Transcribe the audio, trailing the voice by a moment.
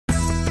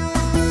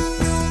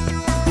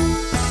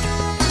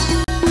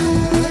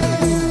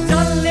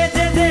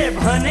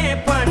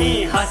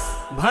पनि हस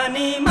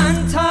भनी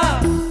मान्छ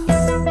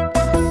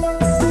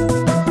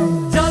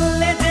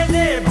जसले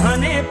जे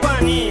भने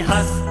पनि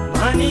हस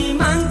भनी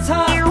मान्छ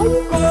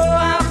को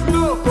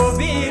आफ्नो को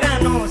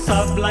बिरानो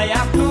सबलाई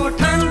आफ्नो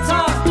ठान्छ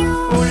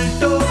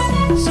उल्टो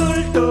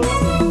सुल्टो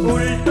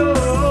उल्टो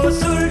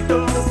सुल्टो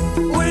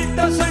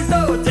उल्टो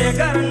सुल्टो जे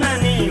गर्न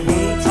नि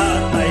हुन्छ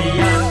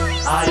तयार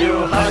आयो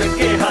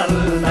हर्के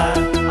हल्दार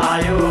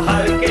आयो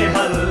हर्के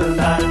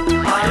हल्दार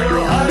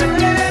आयो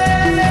हर्के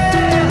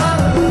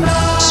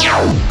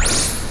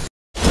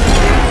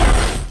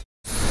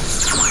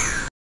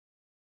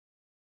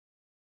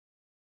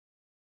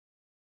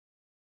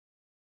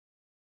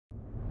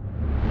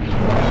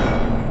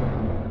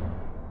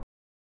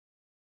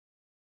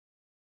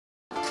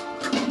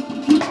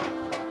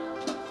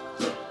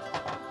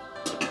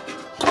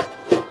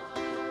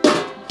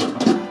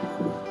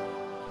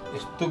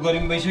यस्तो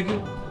गरिम भइसक्यो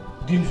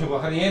दिउँसो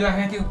भर्खर यहीँ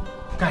राखेको थियो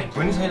काहीँ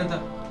पनि छैन त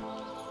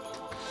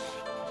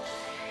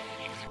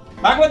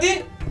बागमती ए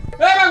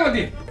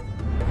बागमती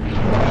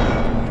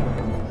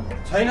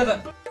छैन त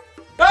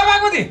ए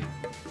बागमती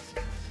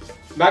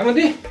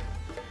बागमती ए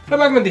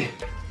बागमती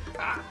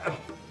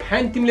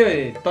फ्यान तिमीले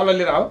तल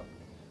लिएर आऊ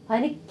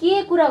हैन के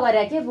कुरा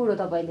गरे के बुढो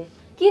तपाईले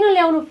किन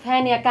ल्याउनु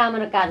फ्यान या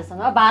कामन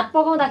काजसँग भात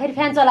पकाउँदाखेरि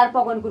फ्यान चलाएर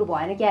पकाउनु कुरो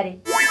भएन के अरे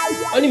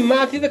अनि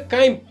माथि त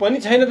काहीँ पनि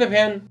छैन त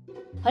फ्यान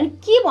अनि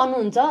के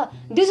भन्नुहुन्छ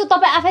दिउँसो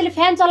तपाईँ आफैले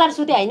फ्यान चलाएर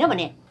सुते हैन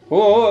भने हो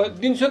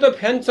दिउँसो त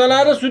फ्यान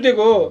चलाएर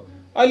सुतेको हो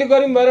अलि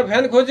गरिम भएर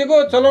फ्यान खोजेको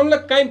चलाउनलाई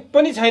काहीँ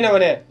पनि छैन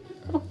भने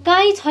अब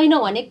काहीँ छैन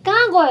भने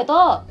कहाँ गयो त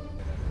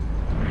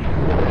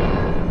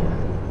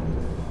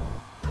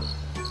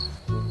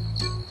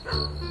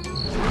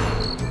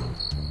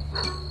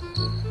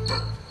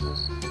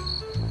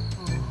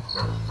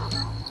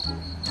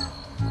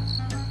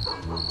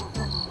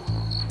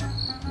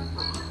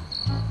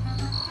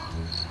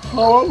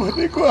हावा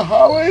भनेको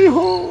हावै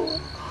हो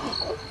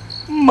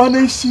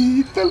मनै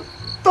शीतल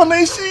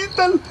तनै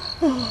शीतल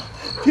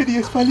फेरि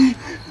यसपालि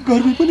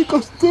गर्मी पनि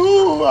कस्तो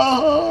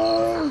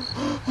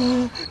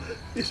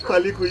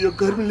यसपालिको यो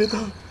गर्मीले त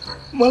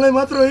मलाई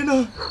मात्र होइन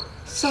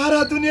सारा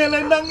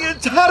दुनियाँलाई नाङ्गे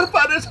झार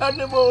पारेर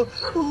छाड्ने भयो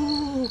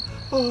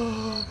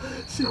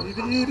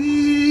सिरिरी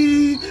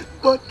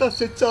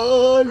बतासे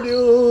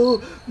चल्यो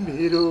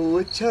मेरो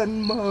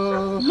ओछ्यानमा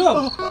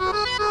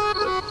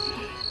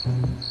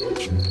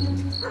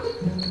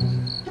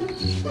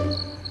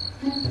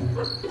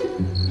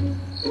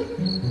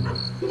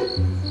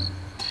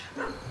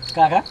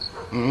काका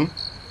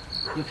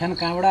यो फ्यान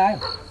कहाँबाट आयो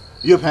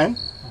यो फ्यान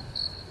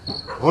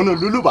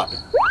होनोलुलुबाट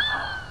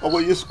अब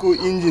यसको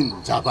इन्जिन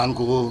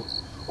जापानको हो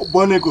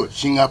बनेको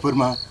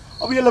सिङ्गापुरमा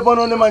अब यसलाई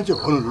बनाउने मान्छे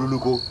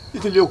होनोलुलुको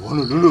त्यसैले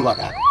होनोलुलुबाट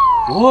आयो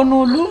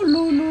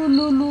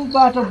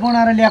होनोलुलुलुलुलुबाट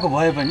बनाएर ल्याएको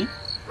भए पनि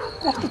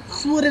कस्तो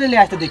चोरेर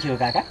ल्याए जस्तो देखियो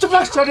काका चुप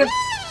लाग सडेल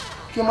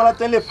के मलाई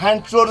तैँले फ्यान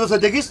चोर जस्तो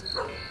देखिस्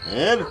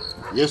हेर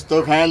यस्तो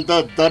फ्यान त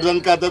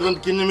दर्जनका दर्जन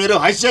किन्ने मेरो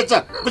हैसियत छ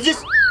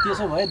बुझिस्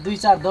त्यसो भए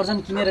 2-4 दर्जन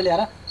किनेर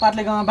ल्याएर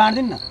पातले गाउँमा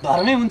बाँड्दिन न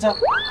धर्मै हुन्छ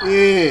ए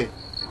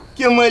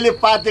के मैले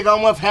पाते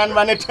गाउँमा फ्यान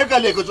बाने ठेक्का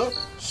लिएको छु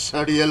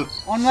सडियल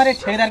अनुहारै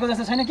ठेकेदारको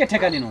जस्तो छैन के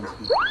ठेक्का लिनुहुन्छ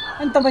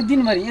अनि तपाईँ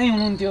दिनभरि यहीँ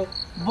हुनुहुन्थ्यो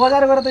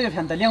बजार गएर त यो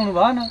फ्यान त ल्याउनु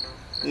भएन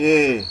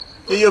ए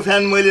के यो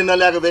फ्यान मैले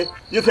नल्याएको भए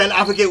यो फ्यान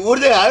आफू के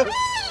उड्दै आयो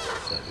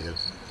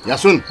यहाँ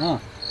सुन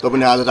तँ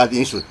पनि आज राति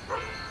यहीँ सुत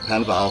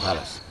फ्यानको हावा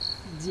खालास्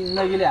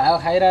जिन्दगीले हावा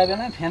खाइरहेको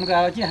बेला फ्यानको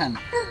हावा के खानु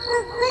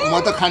म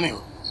त खाने हो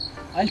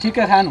अहिले ठिक्क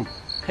खानु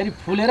फेरि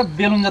फुलेर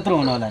बेलुन जत्रो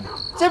हुनु होला नि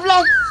चेप्ला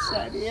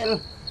सडियल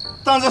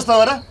तँ जस्तो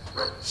हो र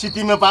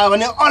सिटीमा पायो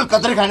भने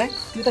अलकत्रै खाने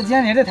त्यो त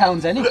ज्यान हेर्दै थाहा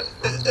हुन्छ नि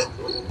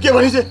के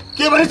भनिस्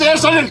यार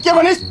सडियल के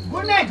भनिस्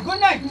गुड नाइट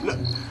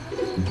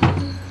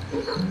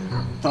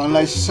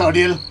तँलाई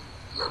सडियल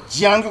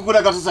ज्यानको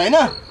कुरा गर्छस् होइन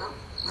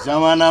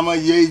जमानामा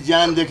यही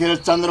ज्यान देखेर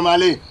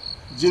चन्द्रमाले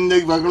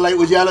जिन्दगीभरको लागि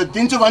उज्यालो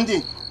दिन्छु भन्थे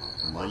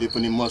मैले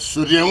पनि म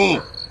सूर्य हुँ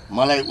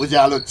मलाई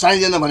उज्यालो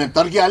चाहिँदैन भने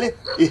तर्किहालेँ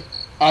ए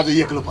आज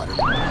एक्लो पऱ्यो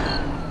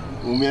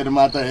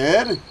उमेरमा त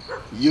हेर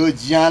यो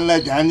ज्यानलाई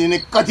ध्यान दिने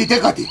कति थिए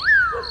कति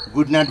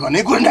गुड नाइट भने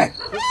गुड नाइट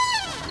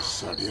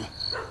सडियो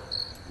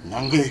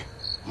नाङ्गे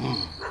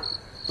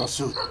त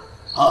सुत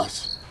हस्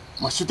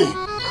म सुतेँ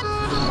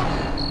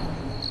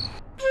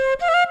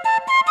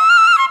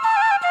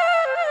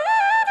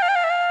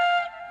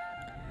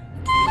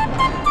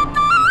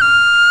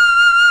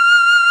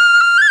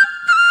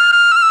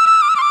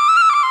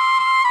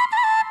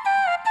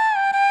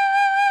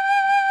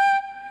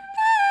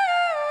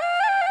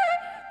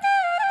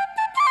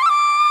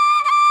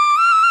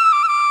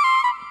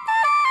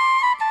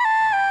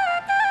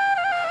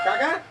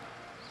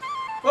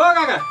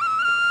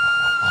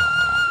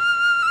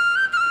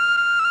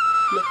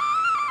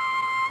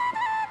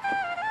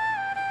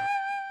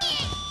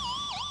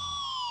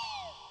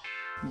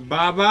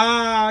बाबा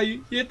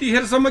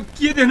यतिखेरसम्म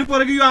के देख्नु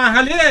पर्यो कि यो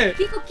आँखाले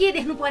के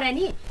देख्नु पर्यो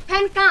नि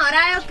फ्यान कहाँ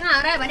हरायो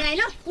भने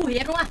हैन उ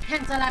हेर्नु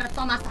फ्यान चलाएर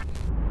तमासा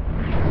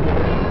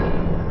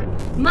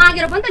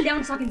मागेर पनि त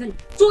ल्याउन सकिन्छ नि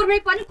चोरमै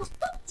पनि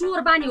कस्तो चोर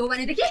बानी हो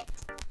भनेदेखि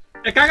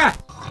ए काका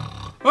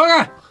ओ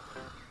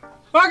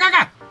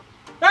काका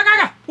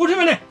उठ्यो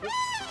भने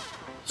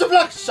चुप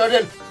लाग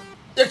सडेल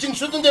एकछिन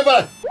सुत्नु दे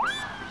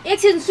मलाई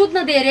एकछिन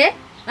सुत्न दे रे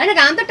हैन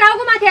घाम त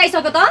टाउको माथि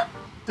आइसक्यो त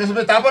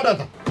त्यसपछि ताप न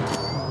त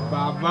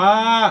बाबा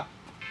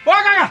ओ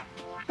काका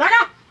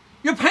काका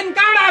यो फ्यान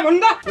कहाँबाट आयो भन्नु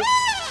त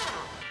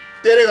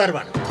तेरे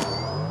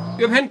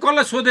घरबाट यो फ्यान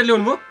कसलाई सोधेर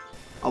ल्याउनु भयो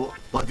अब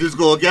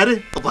भतिजको हो क्या रे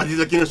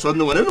भतिजलाई किन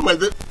सोध्नु भनेर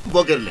मैले त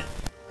बोकेर ल्याएँ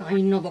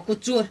कहीँ नभएको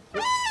चोर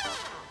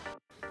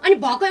अनि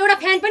भएको एउटा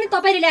फ्यान पनि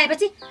तपाईँले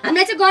ल्याएपछि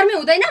हामीलाई चाहिँ गर्मी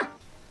हुँदैन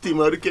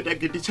तिमीहरू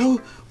केटाकेटी छौ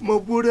म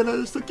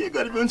बुढेलाई जस्तो के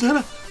गर्मी हुन्छ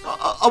र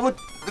अब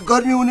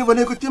गर्मी हुने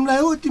भनेको तिमीलाई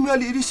हो तिमी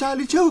अलि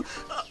रिसाली छौ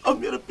अब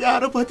मेरो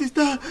प्यारो भतिज त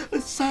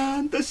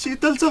शान्त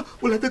शीतल छ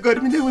उसलाई त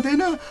गर्मी नै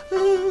हुँदैन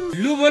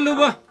लुबो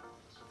लुबो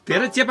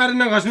धेरै चेपाएर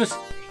नघस्नुहोस्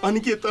अनि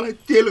के तँलाई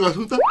तेल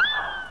घस्नु त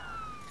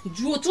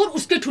जो चोर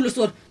उसकै ठुलो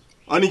चोर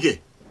अनि के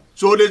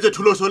चोरले चाहिँ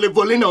ठुलो चोरले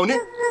बोल्नै नहुने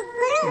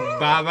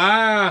बाबा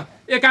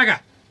ए काका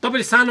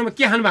तपाईँले सानोमा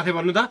के खानु भएको थियो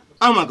भन्नु त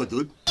आमाको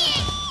दुध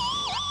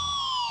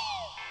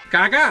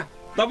काका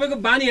तपाईँको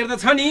बानी हेर्दा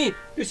छ नि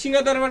त्यो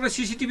सिंहदरबारको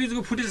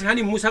सिसिटिभीको फुटेज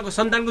खानी मुसाको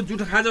सन्तानको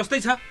जुठो खा जस्तै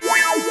छ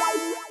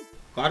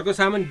घरको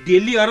सामान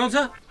डेली हराउँछ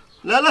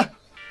ल ल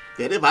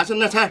धेरै भाषण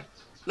नछाड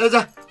ल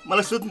जा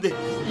मलाई सुत्नु दे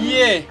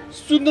ए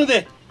सुत्नु दे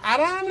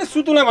आरामले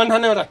सुतुला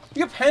भन्ठाने एउटा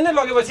यो फ्यानै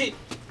लगेपछि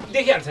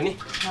देखिहाल्छ नि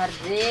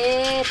अरे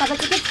तपाईँ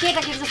चाहिँ के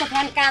केटाकेटी जस्तो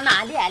फ्यान कानमा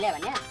हालिहाल्यो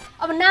भने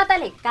अब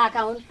नाताले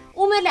काका हुन्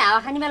उमेरले हावा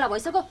खाने बेला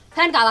भइसक्यो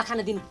फ्यानको हावा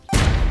खान दिनु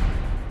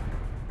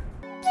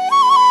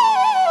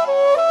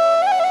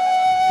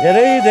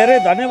धेरै धेरै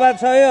धन्यवाद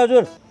छ है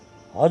हजुर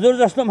हजुर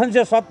जस्तो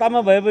मान्छे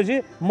सत्तामा भएपछि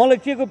मलाई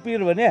के को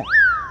पिर भने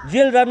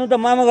जेल जानु त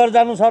मामा घर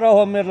जानु सर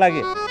हो मेरो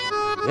लागि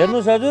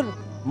हेर्नुहोस् हजुर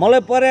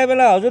मलाई पर्या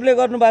बेला हजुरले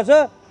गर्नुभएको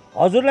छ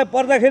हजुरलाई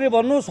पर्दाखेरि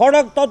भन्नु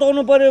सडक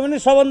तताउनु पर्यो भने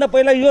सबभन्दा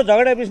पहिला यो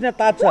झगडा बिच्ने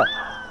तात छ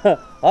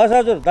हस्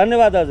हजुर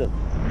धन्यवाद हजुर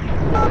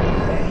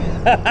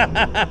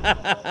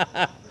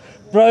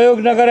प्रयोग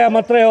नगरे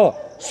मात्रै हो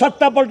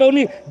सत्ता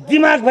पल्टाउने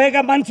दिमाग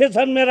भएका मान्छे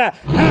छन् मेरा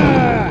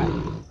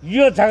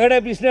यो झगडा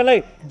बिच्नेलाई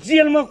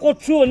जेलमा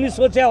कोच्छु भन्ने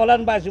सोचे होला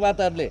नि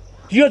बासीबातहरूले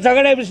यो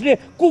झगडा बिच्ने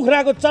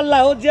कुखुराको चल्ला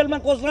हो जेलमा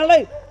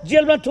कोच्नलाई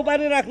जेलमा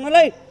थुपारी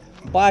राख्नलाई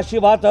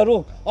बासीबातहरू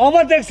अब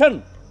देख्छन्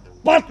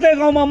पत्ने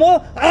गाउँमा म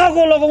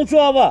आगो लगाउँछु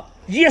अब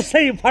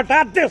यसै फटा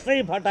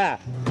त्यसै फटा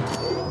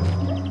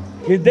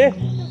खिच्दे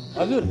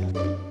हजुर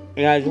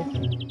यहाँ आइज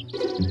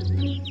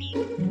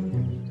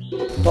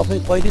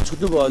तपाईँ कहिले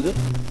छुट्नुभयो हजुर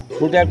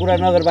कुट्या कुरा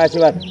नगर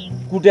बासीबात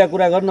कुट्या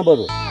कुरा गर्न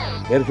बरु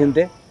हेर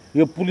खिन्ते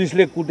यो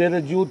पुलिसले कुटेर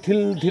जिउ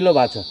थिलो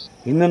भएको छ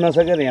हिँड्न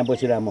नसकेर यहाँ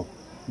बसिरह म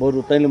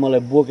बरु तैँले मलाई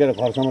बोकेर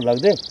घरसम्म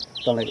लगिदे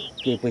तँलाई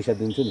केही पैसा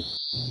दिन्छु नि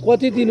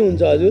कति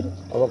दिनुहुन्छ हजुर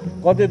अब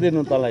कति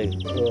दिनु तँलाई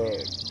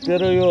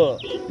तेरो यो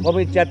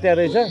कमै च्यात्या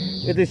रहेछ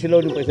यति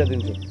सिलाउने पैसा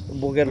दिन्छु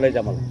बोकेर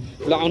लैजा मलाई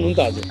ल आउनु नि त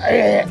हजुर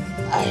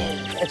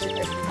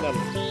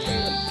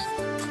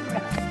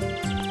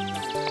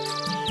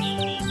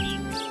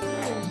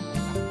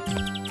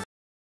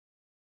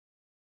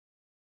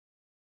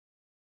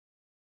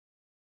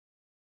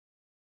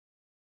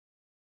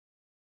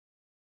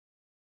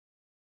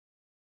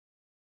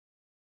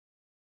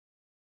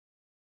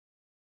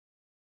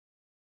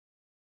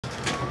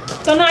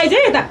त नआइज है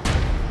यता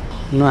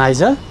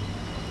नआइज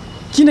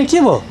किन के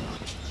भयो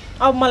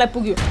अब मलाई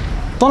पुग्यो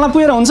तँलाई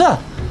पुगेर हुन्छ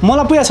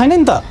मलाई पुगेको छैन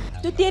नि त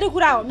त्यो तेरो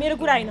कुरा हो मेरो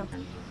कुरा होइन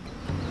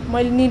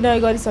मैले निर्णय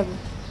गरिसकेँ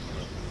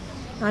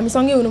हामी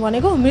सँगै हुनु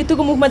भनेको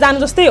मृत्युको मुखमा जानु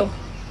जस्तै हो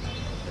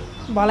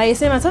भला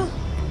यसैमा छ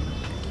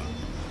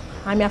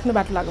हामी आफ्नो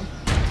बाटो लागौँ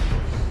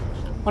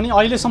अनि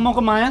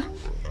अहिलेसम्मको माया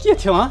के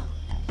थियो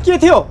के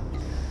थियो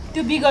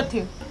त्यो विगत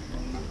थियो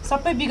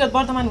सबै विगत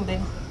वर्तमान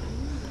हुँदैन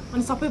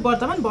अनि सबै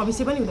वर्तमान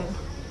भविष्य पनि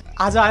हुँदैन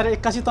आज आएर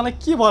एक्कासी तँलाई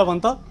के भयो भन्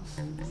त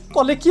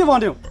कसले के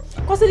भन्यो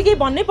कसरी केही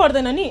भन्नै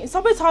पर्दैन नि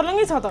सबै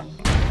छर्लङ्गै छ त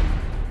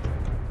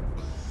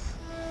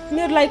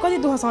मेरो लागि कति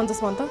दुःख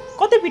सहन्छस् भन् त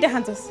कति पिटा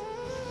खान्छस्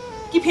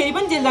कि फेरि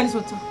पनि जेल जाने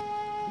सोध्छ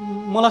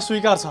मलाई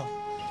स्वीकार छ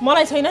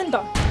मलाई छैन नि त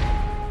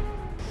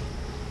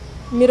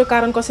मेरो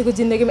कारण कसैको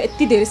जिन्दगीमा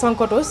यति धेरै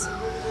सङ्कट होस्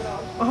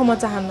म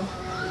चाहन्न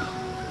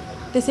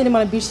त्यसैले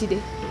मलाई बिर्सिदे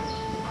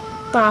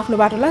त आफ्नो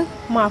बाटो लाग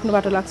म आफ्नो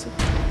बाटो लाग्छु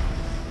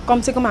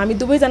कमसेकम हामी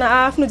दुवैजना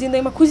आफ्नो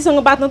जिन्दगीमा खुसीसँग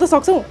बाँच्न त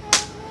सक्छौँ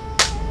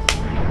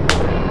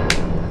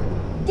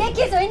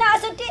के छैन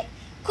असुटी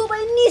खुबै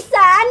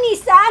निसा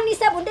निसा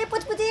निसा भन्दै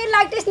पुचपुची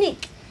लाग्दैछ नि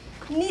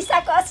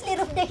निसाको असली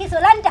रूप देखिस्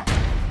होला नि त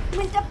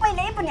मैले त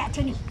पहिल्यै पनि आएको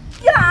छु नि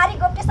त्यो हारी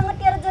गोप्टेसँग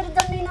तेरो जोडी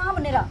जम्दैन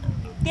भनेर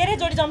तेरै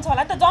जोडी जम्छ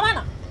होला त जमा न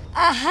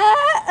आहा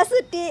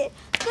असुटी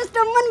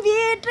कस्तो मन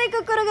भित्रैको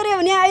कुरो गऱ्यो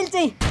भने अहिले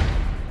चाहिँ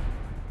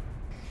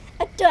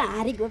त्यो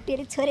हारी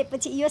घोप्टेले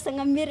छोडेपछि योसँग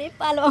मेरै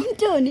पालो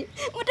आउँथ्यो नि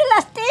म त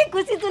लास्टै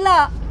खुसी छु ल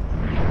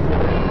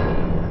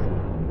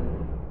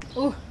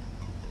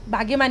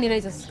भाग्यमानी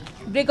रहेछस्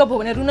ब्रेकअप हो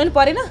भने रुन नि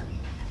परेन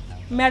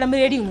म्याडम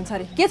रेडी हुनुहुन्छ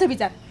अरे के छ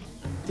विचार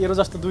तेरो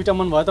जस्तो दुईटा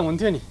मन भयो त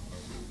हुन्थ्यो नि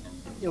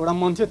एउटा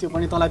मन थियो त्यो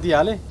पनि तँलाई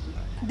दिइहालेँ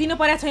दिनु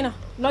परेको छैन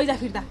लैजा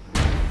फिर्ता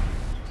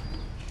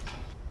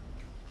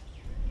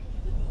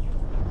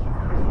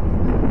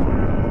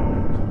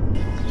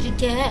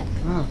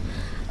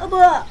अब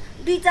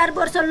 2-4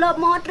 वर्ष ल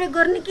मात्रै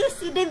गर्ने कि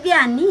सिधै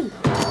बिहा नि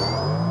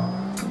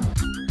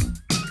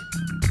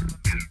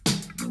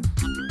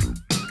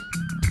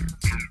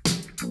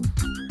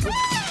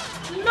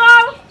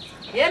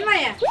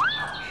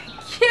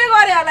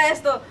होला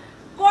यस्तो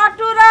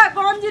कटु र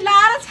गन्जी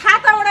लाएर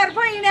छाता ओढेर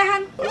पो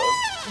हिँडेछन्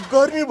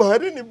गर्मी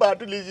भएर नि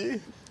बाटुलीजी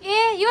ए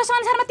यो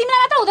संसारमा तिमीलाई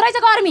मात्र हुँदो रहेछ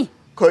गर्मी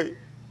खै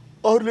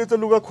अरूले त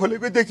लुगा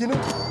खोलेकै देखिन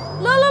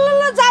ल ल ल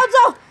ल जाऊ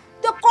जाऊ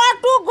त्यो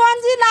कटु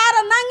गन्जी लाएर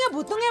नाङ्गे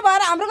भुतुङ्गे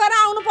भएर हाम्रो घर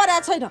आउनु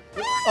परेको छैन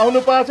आउनु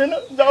पाएको छैन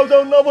जाऊ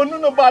जाऊ नभन्नु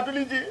न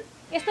बाटुलीजी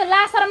यस्तो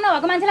लाज शरम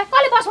नभएको मान्छेलाई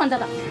कसले बस भन्छ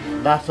त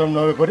लाज शरम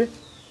नभएको रे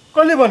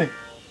कसले भने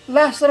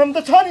लाज शरम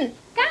त छ नि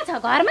कहाँ छ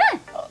घरमा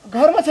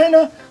घरमा छैन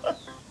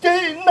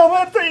त्यही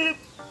नभएर चाहिँ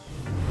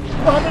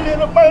बाटो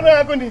लिएर माग्न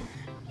आएको नि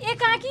ए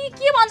काकी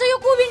के भन्छ यो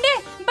कुबिन्डे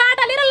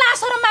बाटा लिएर लाज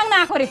शरम माग्न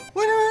आएको रे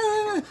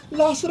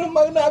लाज शरम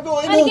माग्न आएको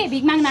अनि होइन के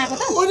भिख माग्न आएको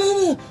त होइन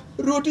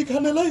रोटी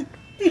खानलाई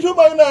पिठो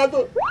माग्न आएको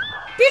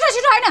पिठो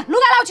छिटो होइन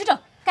लुगा लाउ छिटो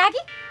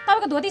काकी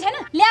तपाईँको धोती छैन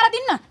ल्याएर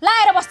दिन्न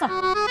लाएर बस्छ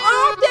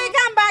त्यही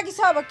काम बाँकी छ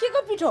अब के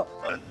को पिठो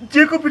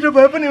जेको पिठो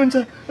भए पनि हुन्छ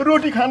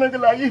रोटी खानको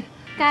लागि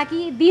काकी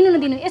दिनु न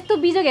दिनु यस्तो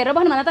बिजोग हेरेर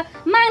बस्नु भन्दा त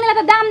माग्नेलाई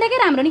त दाम दिएकै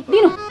राम्रो नि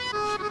दिनु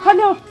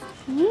खन्यो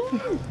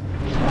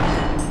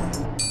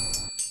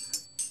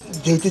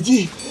देउतीजी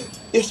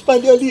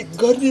यसपालि अलि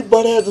गर्मी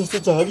बढाए जस्तो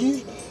छ कि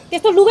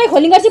त्यस्तो लुगै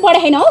खोल्ने गर्छ बढे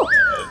छैन हौ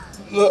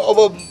अब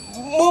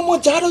म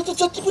जाडो त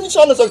जति पनि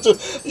सहन सक्छु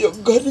यो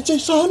गर्मी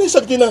चाहिँ सहनै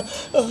सक्दिनँ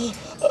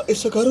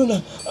यसो गरौँ न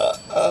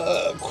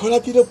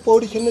खोलातिर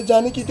पौडी खेल्न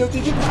जाने कि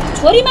देउतीजी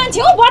छोरी मान्छे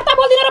हौ बढ्ता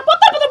बोल्दिन र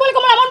पत्तर पत्तर बोलेको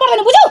मलाई मन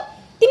पर्दैन बुझ्यौ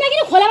तिमीलाई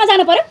किन खोलामा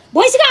जानु पर्यो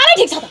भैँसीको आलै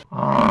ठिक छ त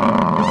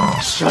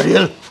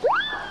सरियल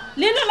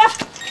लिनु ल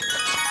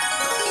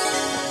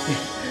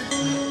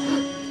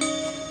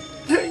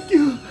thank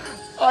you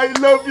I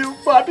love you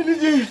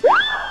पाटलीजी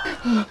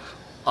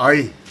I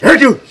hate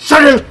you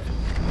surreal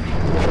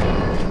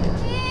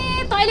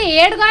तैँले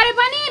हेड गरे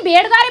पनि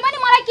भेट गरे पनि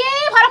मलाई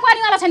केही फरक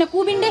पर्नेवाला छैन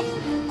कुबिन्डे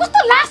कस्तो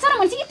लाज शरम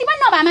भन्छ यति पनि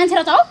नभए मान्छे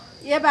रहेछ हौ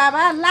ए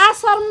बाबा लाज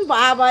शरम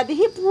भयो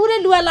भएदेखि पुरै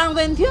लुगा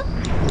लाउँदैन थियो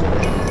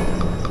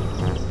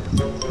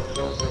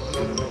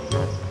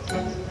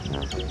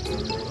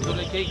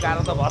केही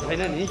गाह्रो त भएको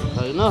छैन नि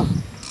होइन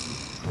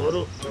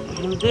अरू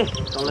हिँड्थे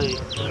तँलाई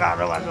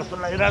गाह्रो भएको जस्तो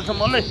लागिरहेको छ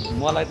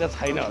मलाई त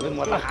छैन भने म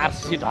त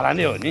आरसी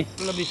ढलाने हो नि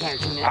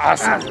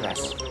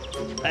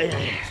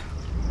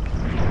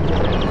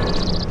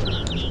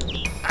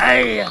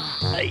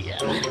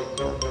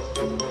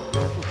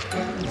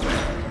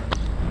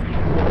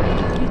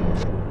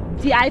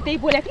जी आए त्यही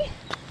बोल्या कि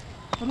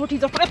रोटी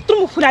जस्तो यत्रो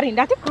मुख फुलाएर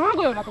हिँडेको थियो कहाँ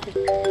गयो होला त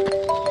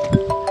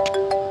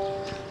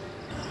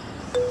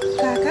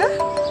काका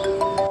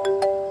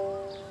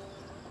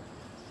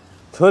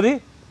छोरी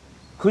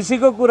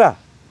खुसीको कुरा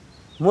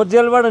म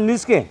जेलबाट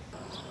निस्केँ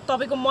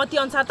तपाईँको मती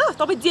अनुसार त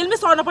तपाईँ जेलमै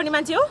सर्न पर्ने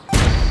मान्छे हो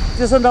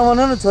त्यसो नभन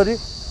न छोरी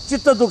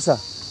चित्त दुख्छ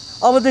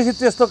अबदेखि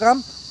त्यस्तो काम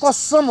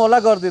कसम होला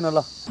गर्दिन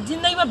ल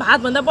जिन्दगीमा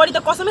भातभन्दा बढी त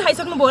कसमै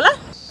खाइसक्नु भयो होला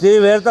त्यही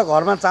भएर त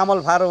घरमा चामल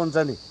फारो हुन्छ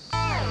नि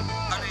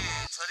अनि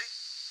छोरी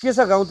के छ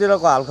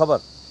गाउँतिरको हालखबर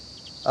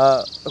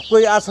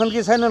कोही आछन्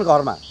कि छैनन्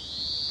घरमा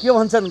के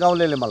भन्छन्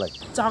गाउँलेले मलाई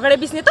झगडा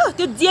बिस्ने त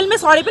त्यो जेलमै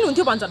सरे पनि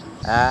हुन्थ्यो भन्छन्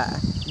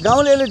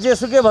गाउँलेले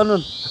जेसुकै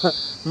भनुन्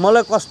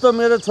मलाई कस्तो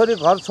मेरो छोरी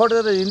घर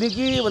छोडेर हिँडी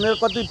कि भनेर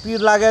कति पिर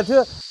लागेको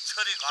थियो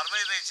छोरी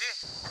घरमै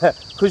रहेछ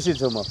खुसी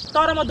छु म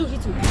तर म दुखी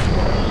छु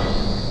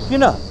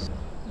किन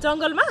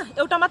जङ्गलमा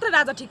एउटा मात्र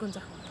राजा ठिक हुन्छ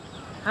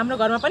हाम्रो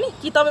घरमा पनि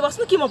कि तपाईँ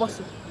बस्नु कि म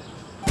बस्छु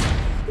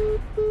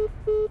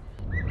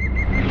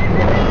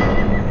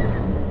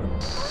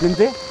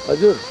चिन्ते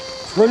हजुर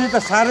छोरी त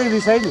साह्रै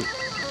रिसाइ नि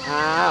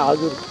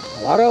हजुर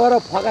घर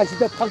फकासी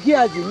त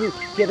फकिहाल्छ नि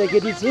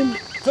केटाकेटी छिन्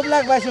चुप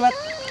लाग बासी बात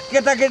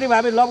केटाकेटी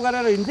भाबी लभ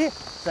गरेर हिँड्थे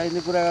चाहिने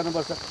कुरा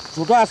गर्नुपर्छ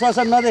झुटो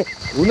आश्वासन नदे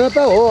हुन त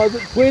हो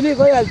हजुर कोही नै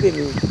गइहाल्थ्यो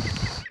नि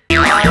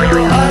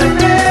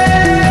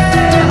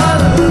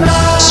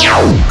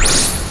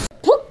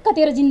ठुक्क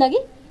तेरो जिन्दगी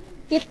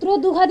त्यत्रो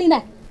दुःख दिँदा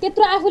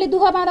त्यत्रो आफूले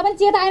दुःख पाउँदा पनि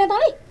चेता आएन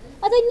तँलाई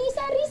अझै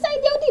निसा रिसाइ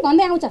देउती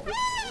भन्दै आउँछ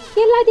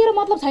त्यसलाई तेरो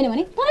मतलब छैन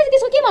भने तँलाई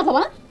त्यसको के मतलब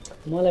हो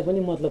मलाई पनि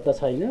मतलब त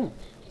छैन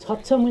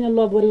 6 महिना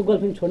लभ गरेको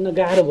गर्लफ्रेन्ड छोड्न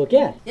गाह्रो भयो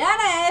क्या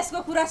यहाँ यसको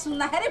कुरा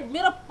सुन्दाखेरि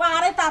मेरो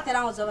पारै तातेर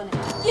आउँछ भने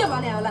के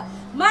भने होला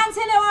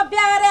मान्छेले उहाँ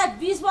बिहा गरेर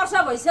 20 वर्ष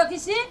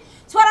भइसकेपछि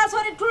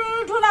छोराछोरी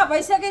ठुल्ठुला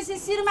भइसकेपछि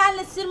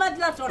श्रीमानले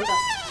श्रीमतीलाई छोड्छ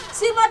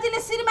श्रीमतीले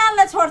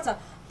श्रीमानलाई छोड्छ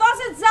त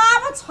चाहिँ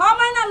जाब 6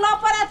 महिना लभ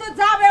परा त्यो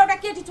जाब एउटा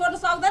केटी छोड्न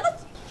सक्दैन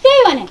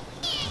त्यही भने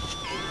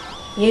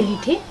हेर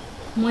रिठे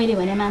मैले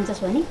भने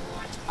मान्छस् भने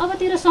अब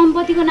तेरो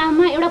सम्पत्तिको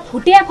नाममा एउटा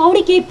फुटिया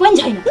कौडी केही पनि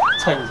छैन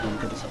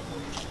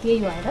त्यही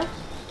भएर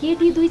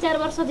केटी 2-4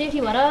 वर्ष जेठी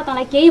भएर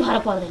तँलाई केही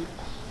फरक पर्दैन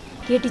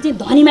केटी चाहिँ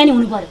धनीमानी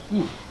हुनु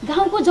पर्यो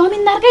गाउँको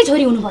जमिनदारकै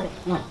छोरी हुनु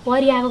पर्यो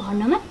परिआएको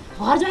खण्डमा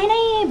घर ज्वाइँ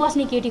नै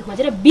बस्ने केटी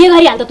खोजेर बिहे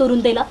गरिहाल्छ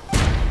तुरुन्तै ल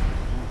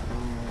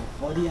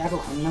परिआएको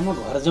खण्डमा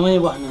घर ज्वाइँ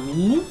बस्न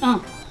मिल्ने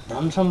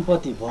धन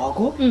सम्पत्ति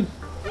भएको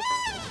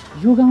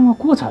यो गाउँमा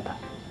को छ त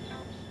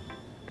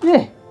ए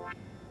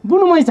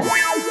बुनु मैसा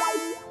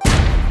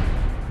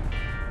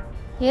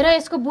हेर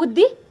यसको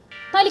बुद्धि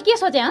तैँले के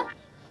सोचे ह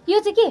यो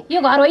चाहिँ के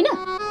यो घर होइन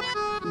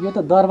यो त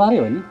दरबारै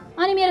हो नि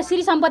अनि मेरो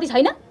श्री सम्पत्ति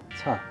छैन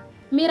छ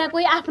मेरा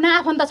कोही आफ्ना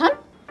आफन्त छन्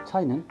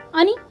छैनन्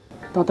अनि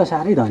त त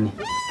साह्रै धनी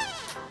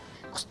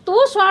कस्तो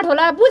स्वार्थ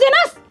होला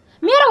बुझेनस्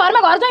मेरो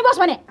घरमा घर ज्वाइँ बस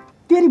भने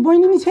तेरी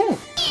बहिनी नि छे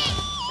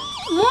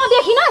म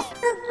देखिनस्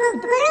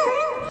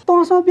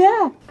तँसँग बिहा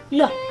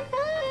ल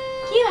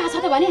के भएको छ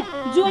त भने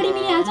जोडी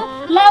मिलिहाल्छ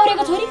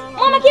लाउरेको छोरी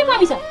ममा के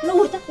कमी छ ल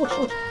उठ त उठ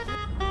उठ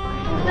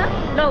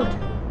ल उठ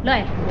ल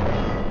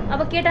अब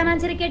केटा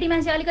मान्छे र केटी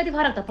मान्छे अलिकति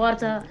फरक त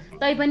पर्छ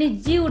तैपनि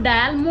जिउ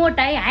डाल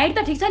मोटाइ हाइट त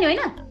ठिक छ नि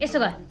होइन यसो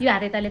गर यो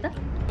हात यताले त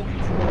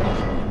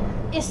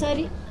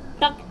यसरी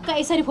टक्क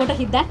यसरी फोटो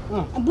खिच्दा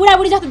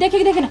बुढाबुढी जस्तो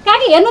देखेको देखेन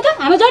काकी हेर्नु त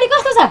हाम्रो जोडी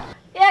कस्तो छ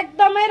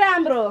एकदमै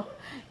राम्रो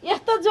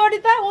यस्तो जोडी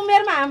त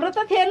उमेरमा हाम्रो त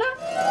थिएन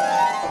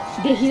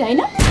देखि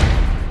होइन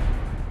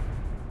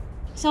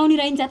सौनी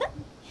रहन्छ त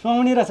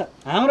सुहाउने रहेछ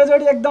हाम्रो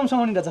जोडी एकदम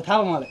सुहाउने रहेछ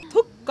थाहा भयो मलाई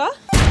थुक्क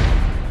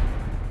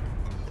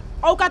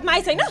औकातमा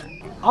आइस होइन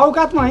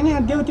औकातमा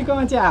होइन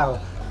देउतीकोमा चाहिँ आयो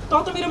त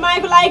त मेरो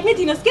मायाको लायक नै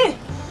थिइनस् के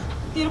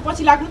तेरो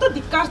पछि लाग्नु त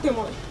धिक्कार थियो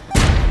मलाई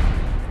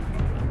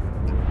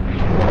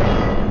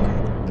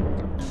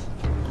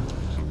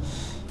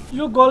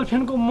यो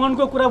गर्लफ्रेन्डको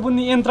मनको कुरा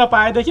बुझ्ने यन्त्र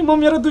पाएदेखि म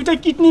मेरो 2टा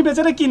किडनी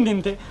बेचेर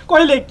किनिदिन्थेँ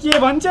कहिले के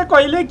भन्छ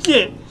कहिले के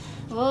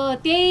हो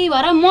त्यही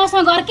भएर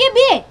मसँग गर के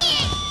बे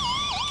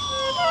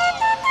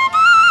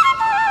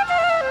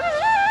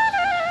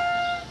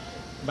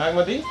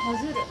बागमती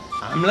हजुर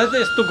हामीलाई त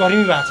यस्तो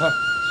गर्मी भएको छ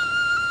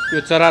यो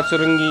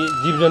चराचुरुङ्गी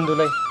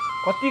जीवजन्तुलाई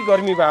कति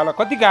गर्मी भयो होला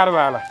कति गाह्रो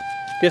भयो होला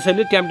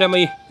त्यसैले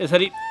ट्यामट्यामै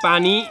यसरी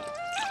पानी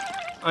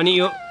अनि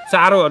यो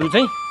चारोहरू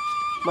चाहिँ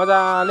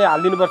मजाले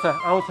हालिदिनुपर्छ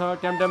आउँछ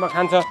ट्यामट्याममा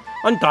खान्छ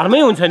अनि धर्मै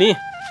हुन्छ नि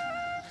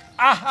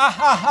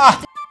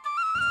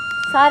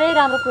साह्रै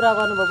राम्रो कुरा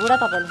गर्नुभयो बुढा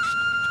तपाईँले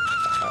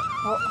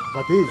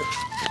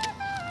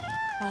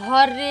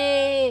अरे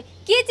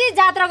के चाहिँ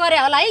जात्रा गरे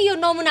होला है यो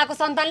नमुनाको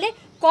सन्तानले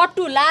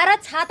कट्टु लाएर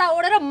छाता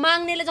ओढेर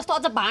माग्नेले जस्तो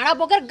अझ भाँडा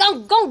बोकेर गाउँ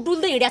गाउँ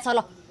डुल्दै हिँड्या छ ल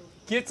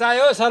के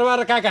चाहियो शर्मा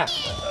र काका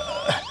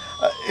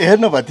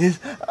हेर्नु भतिज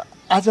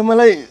आज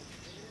मलाई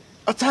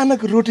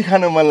अचानक रोटी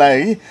खानु मन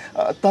लाग्यो कि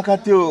तका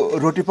त्यो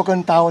रोटी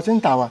पकाउने तावा छ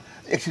नि तावा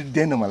एकछिन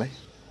दिएन मलाई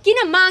किन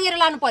मागेर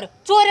लानु पर्यो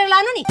चोरेर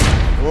लानु नि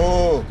हो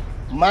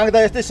माग्दा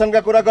यस्तै सङ्का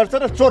कुरा गर्छ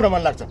र चोर्न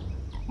मन लाग्छ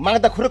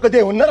माग्दा खुरुक्क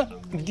दिए हुन्न र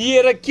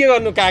दिएर के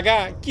गर्नु काका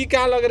कि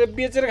कहाँ लगेर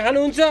बेचेर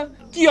खानुहुन्छ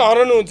कि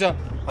हराउनुहुन्छ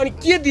अनि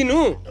के दिनु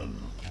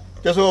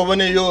त्यसो हो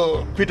भने यो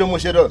पिठो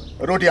मुसेर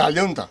रोटी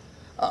हालिदेऊ नि त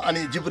अनि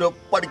जिब्रो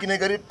पड्किने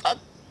गरी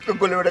टक्क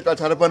गोलेबाट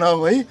कछाएर बनाऊ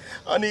है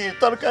अनि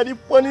तरकारी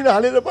पनिर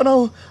हालेर बनाऊ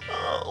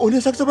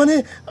हुनसक्छ भने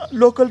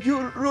लोकल घिउ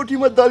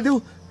रोटीमा दलिदेऊ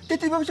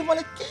त्यति भएपछि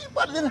मलाई केही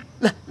पर्दैन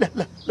ल ल ल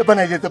ल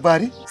बनाइदिए त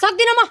बारी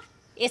सक्दिनँ म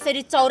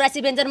यसरी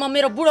 84 व्यञ्जन म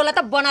मेरो बुढोलाई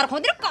त बनाएर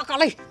खुवाउँदिनँ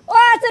काकालाई ओ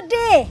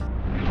छुट्टी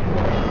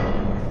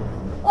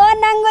ओ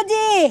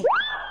नाङ्गोजी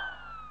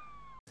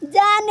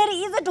जानेर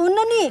इज्जत हुन्न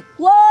नि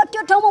हो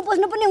त्यो ठाउँमा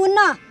बस्नु पनि हुन्न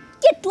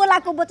के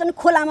टोलाको वचन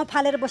खोलामा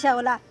फालेर बस्या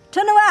होला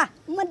ठनुवा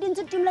म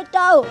दिन्छु तिमीलाई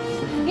टाउ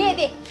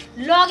दे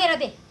लगेर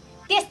दे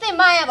त्यस्तै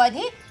माया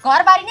भएदेखि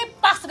घरबारी नै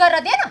पास गरेर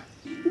दे न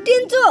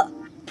दिन्छु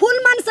फुल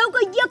मान्छौको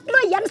एक्लो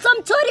ह्यान्डसम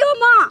छोरी हो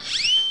म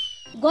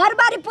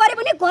घरबारी परे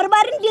पनि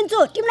घरबारी नि दिन्छु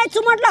तिमीलाई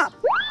चुमट ल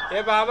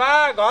ए बाबा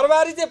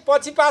घरबारी चाहिँ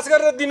पछि पास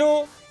गरेर दिनु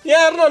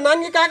यहाँ हेर्न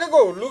नाङ्गे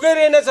काकाको लुगै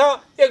रहेनछ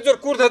एकजोर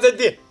कुर्ता चाहिँ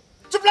दे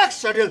चुप लाग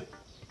सडेल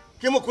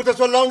के म कुर्ता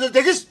सुरुवाल लाउनु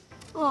देखिस्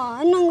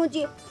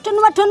नङ्गुजी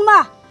ठनुवा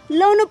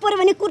लाउनु पर्यो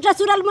भने कुर्ता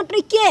सुरुवाल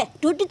मात्रै के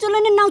ढोटी चोलो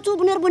नै नाउँछु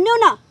भनेर भन्यौ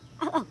न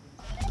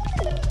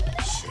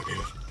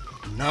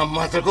नाम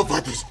मात्रको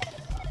भतिज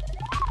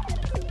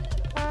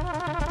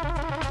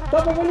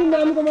तपाईँ पनि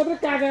नामको मात्र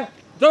काका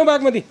जाउँ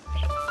बागमती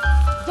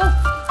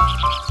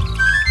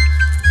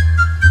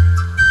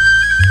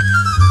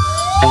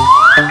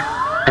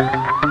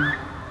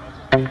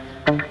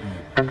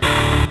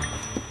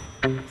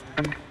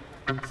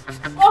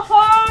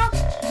ओहो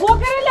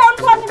बोकेर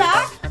ल्याउनु पर्ने भा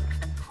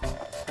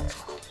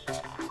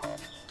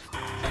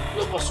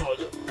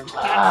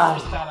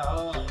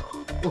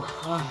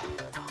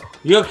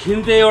यो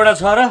खिन्ते एउटा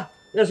छ र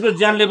यसको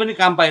ज्यानले पनि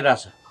काम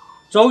पाइरहेछ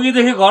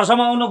चौकीदेखि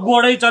घरसम्म आउनु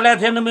गोडै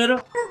चलाएको थिएन मेरो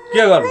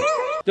के गर्नु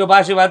त्यो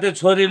बासी भाते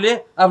छोरीले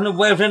आफ्नो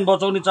बोयफ्रेन्ड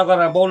बचाउने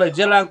चक्करमा बाउलाई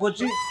जेल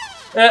कोची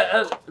ए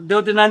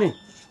देउती नानी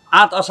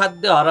आँत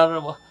असाध्य हराएर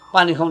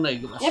पानी खुवाउन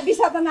आइगिला ए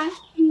बिसा त ना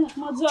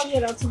म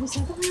जगेर छु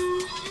बिसा त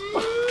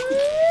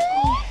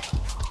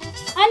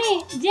अनि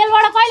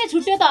जेलबाट कहिले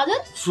छुट्यो त हजुर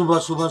शुभ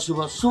शुभ शुभ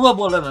शुभ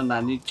बोल न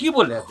नानी के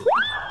बोलेको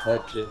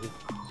थियो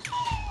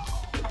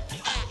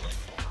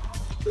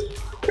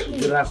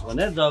गिलास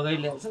भने जगै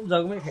ल्याउँछ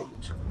जगमै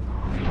खाइदिन्छु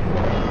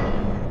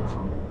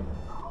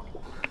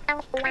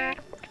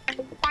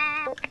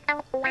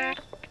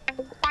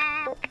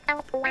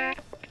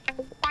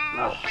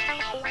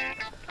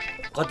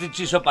कति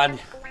चिसो पानी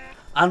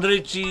आन्द्रै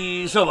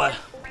चिसो भयो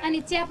अनि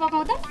चिया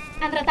पकाउँदा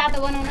आन्द्रा तातो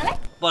बनाउनलाई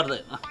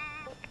पर्दैन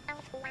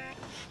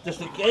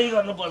त्यस्तो केही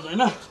गर्नु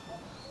पर्दैन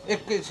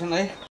एकैछिन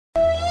है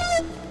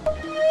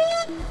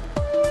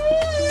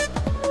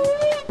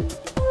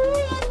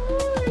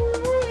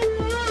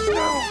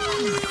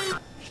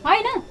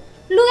होइन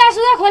लुगा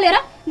सुगा खोलेर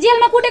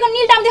जेलमा कुटेको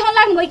निलटाम देखाउन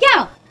लाग्नुभयो क्या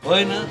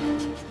होइन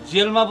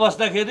जेलमा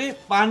बस्दाखेरि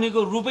पानीको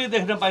रूपै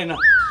देख्न पाइन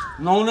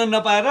नुहाउन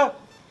नपाएर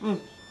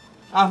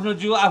आफ्नो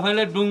जिउ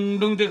आफैलाई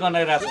डुङडुङदै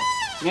गनाइरहेको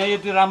छ यहाँ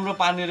यति राम्रो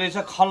पानी रहेछ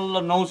खल्ल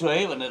नुहाउँछु है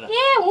भनेर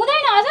ए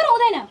हुँदैन हजुर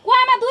हुँदैन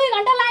कुवामा 2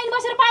 घण्टा लाइन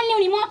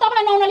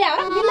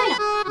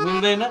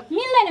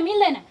मिल्दैन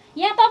मिल्दैन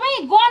यहाँ तपाईँ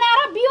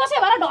गनाएर बिहोसे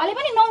भएर ढले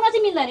पनि नुहाउन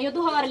चाहिँ मिल्दैन यो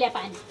दुःख गरेर ल्याए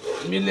पानी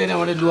मिल्दैन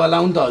भने लुगा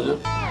लाउनु त हजुर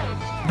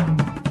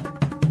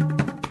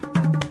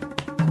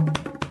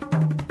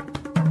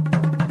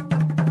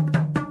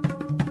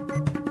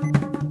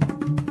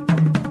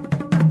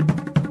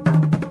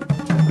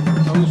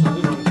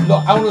ल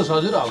आउनुहोस्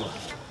हजुर अब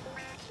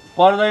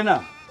पर्दैन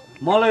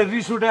मलाई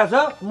रिस उठ्या छ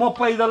म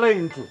पैदलै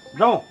हिँड्छु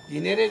जाउँ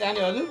हिँडेरै जाने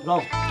हजुर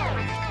जाउँ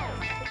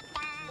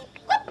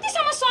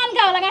कतिसम्म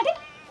सनका होला गाँठी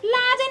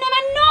लाजै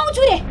नमान्नु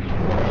नुहाउँछु रे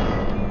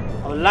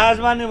अब लाज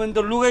मान्यो भने त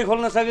लुगै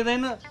खोल्न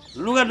सकिँदैन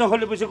लुगा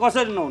नखोलेपछि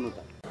कसरी नुहाउनु त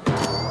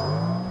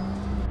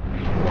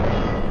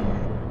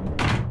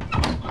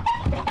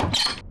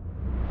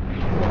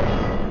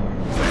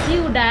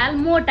जिउ डाल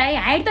मोटाइ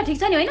हाइट त ठिक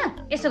छ नि होइन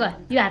यसो गर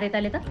यो हात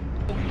यताले त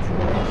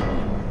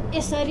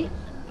यसरी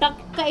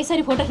टक्क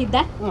यसरी फोटो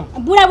खिच्दा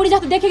बुढाबुढी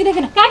जस्तो देखेको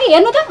देखेन काकी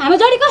हेर्नु त हाम्रो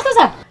जोडी कस्तो छ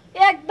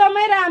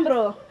एकदमै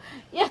राम्रो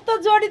यस्तो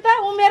जोडी त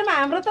उमेरमा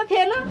हाम्रो त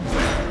थिएन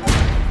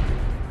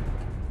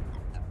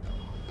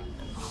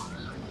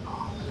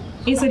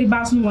यसरी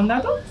बाँच्नुभन्दा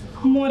त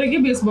मरेकै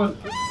बेस भयो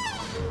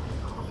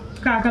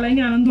काकालाई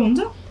नि आनन्द हुन्छ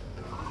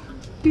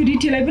त्यो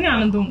रिठेलाई पनि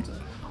आनन्द हुन्छ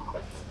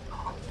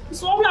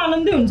सबलाई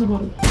आनन्दै हुन्छ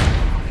बरु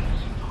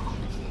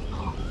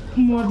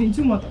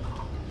मरिदिन्छु म त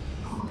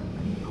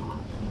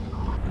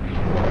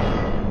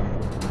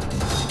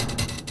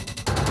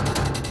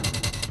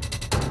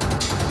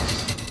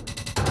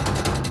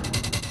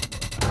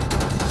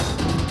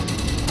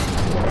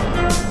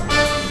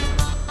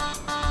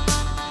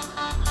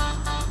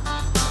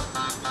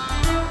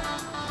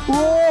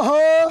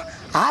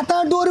हात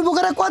डोरी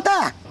बोकेर कता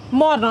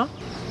मर्न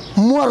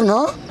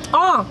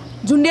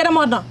झुन्डिएर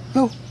मर्न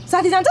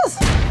साथी जान्छस्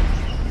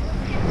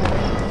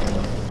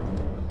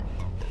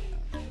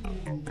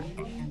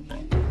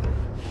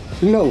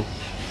लौ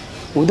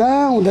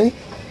हुँदै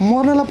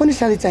मर्नलाई पनि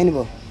साथी चाहिने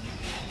भयो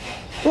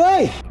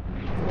ओइ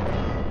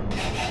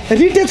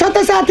रिटे छ त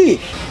साथी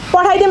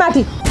पठाइदे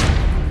माथि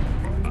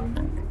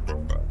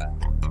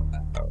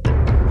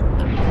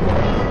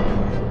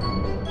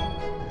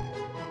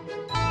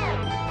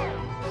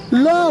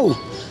लौ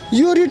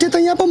यो रिटे त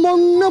यहाँ पो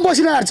मङ्न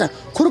बसिरहेको छ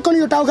खुर्कन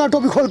यो टाउका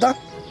टोपी खोल त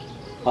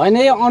होइन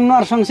यो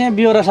अनुहार सँगसँगै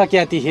बिहोर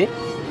सकिया थिए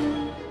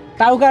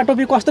टाउका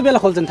टोपी कस्तो बेला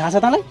खोल्छन् थाहा छ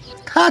तँलाई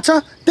थाहा छ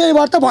त्यही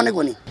भएर त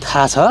भनेको नि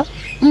थाहा छ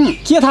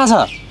के थाहा छ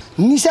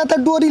निशा त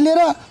डोरी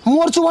लिएर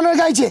मर्छु भनेर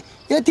गाइछे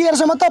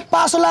यतिखेरसम्म त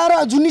पासो लाएर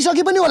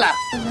झुन्डिसके पनि होला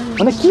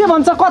अनि के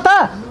भन्छ कता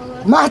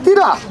माथि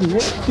र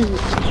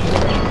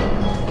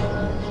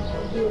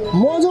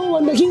म जाउँ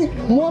भनेदेखि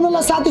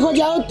मनलाई साथी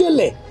खोज्यायो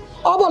त्यसले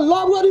अब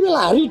लभ गर्ने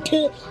बेला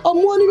रिठे अब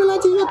मर्ने बेला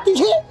चाहिँ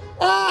यतिखे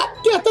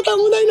त्यस्तो त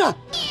हुँदैन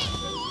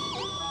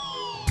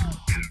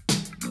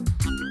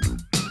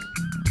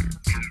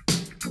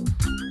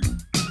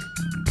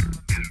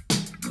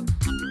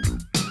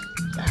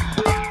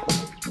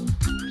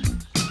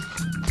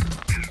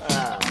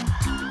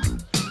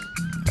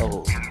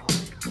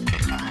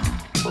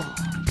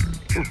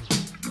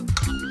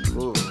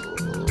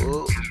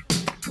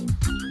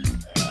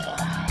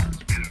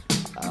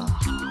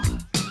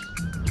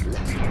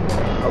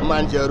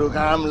मान्छेहरू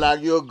घाम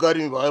लाग्यो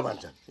गर्मी भयो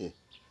भन्छन्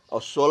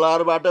अब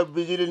सोलरबाट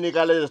बिजुली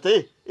निकाले जस्तै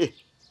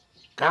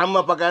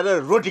घाममा पकाएर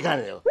रोटी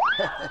खाने हो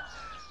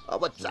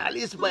अब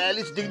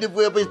 40-42 डिग्री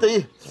पुगेपछि त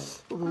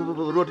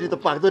रोटी त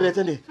पाक्दो रहेछ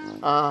नि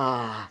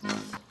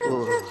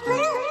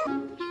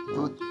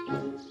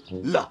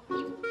ल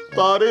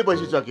तरै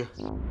बसिसक्यो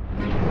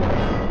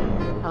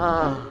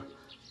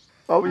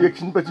अब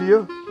एकछिनपछि यो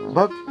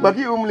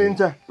भक्कि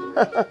उम्लिन्छ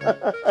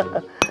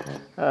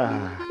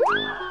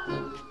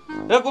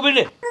ए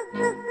कुबिरले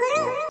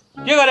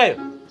के गरायो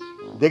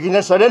देखिन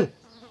सडेल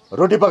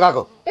रोटी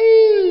पकाएको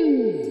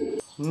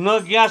न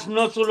ग्यास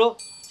न चुलो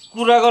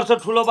कुरा गर्छ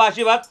ठुलो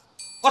बासी भात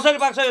कसरी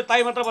पाक्छ यो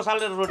ताई मात्र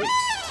बसालेर रोटी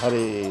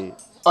अरे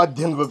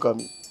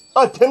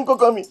अध्ययनको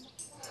कमी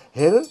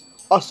हेर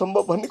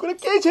असम्भव भन्ने कुरा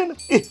केही छैन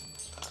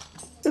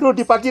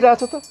रोटी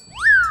पाकिरहेछ त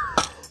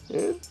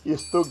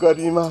यस्तो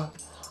गर्मीमा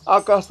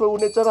आकाशमा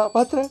उड्ने चरा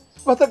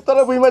भत्रक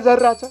तर भुइँमा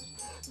झरिरहेछ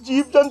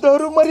जीव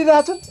जन्तुहरू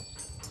मरिरहेछन्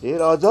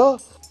हेर अझ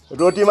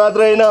रोटी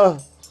मात्र होइन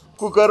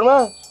कुकरमा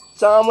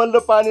चामल र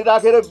पानी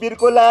राखेर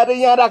बिर्को लाएर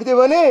यहाँ राखिदियो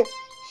भने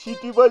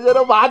सिटी बजेर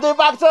भातै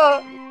पाक्छ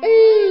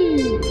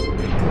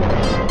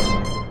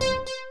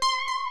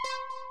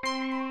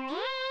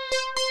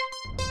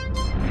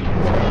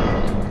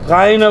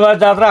काहीँ नभए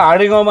जात्रा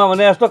हाडी गाउँमा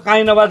भने जस्तो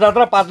काहीँ नभए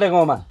जात्रा पातले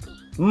गाउँमा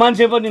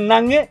मान्छे पनि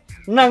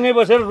नाङ्गे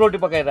बसेर रोटी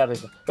पकाइरहेको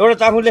रहेछ एउटा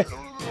चाखुले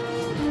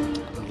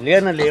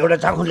लिएन एउटा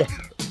चाखुले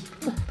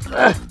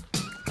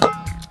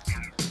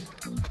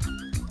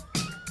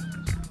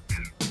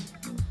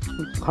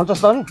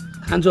खान्छस् त नि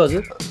खान्छु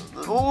हजुर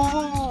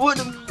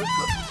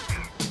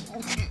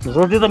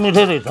रोटी त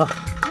मिठै रहेछ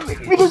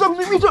मिठो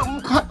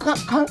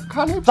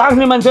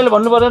चाख्ने मान्छेले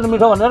भन्नु पर्दैन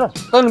मिठो भनेर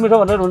तैँले मिठो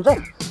भनेर हुन्छ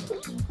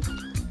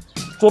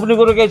चोप्ने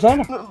कुरो केही छैन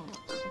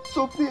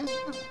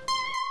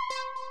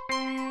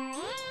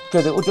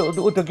के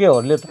उठ्यो के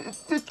होर्ले त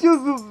त्यो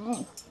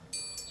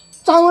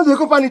चामल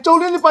धोएको पानी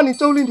चौलानी पानी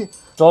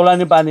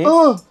चौलानी पानी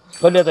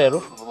खोले त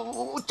हेरौँ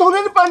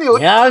चौलेनी पानी हो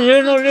यहाँ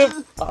हेर्नु रे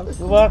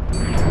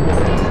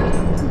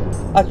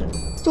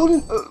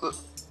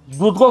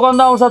दुधको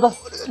गन्ध आउँछ त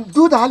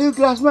दुध हाल्यो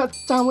ग्लासमा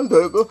चामल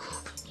धोएको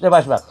ए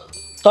बासबा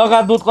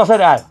तका दुध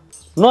कसरी आयो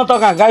न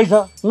तका गाई छ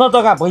न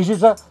तका भैँसी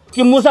छ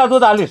कि मुसा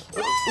दुध हालिस्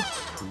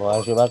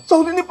भएपछि बात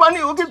चौलेनी पानी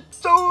हो कि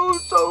चौ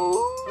चौ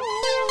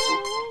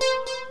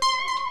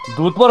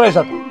दुध पो रहेछ त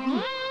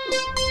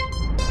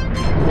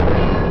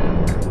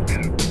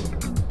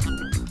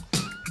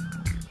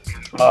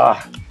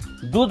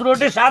दुध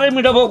रोटी साह्रै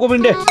मिठो भयो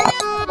कुबिन्डे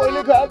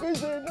मैले खाएकै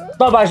छैन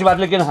त बासी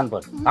भातले किन खानु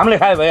पर्यो हामीले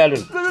खायो भइहाल्यो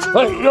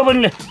यो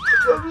पनि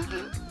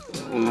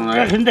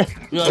खिन्दे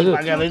यो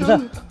लागिहाल्छ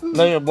ल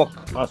यो बोक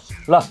हस्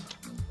ल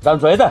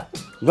जान्छु है त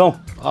जाउँ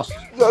हस्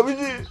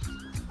जबीजी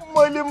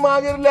मैले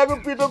मागेर ल्याएको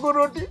पिठोको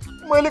रोटी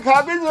मैले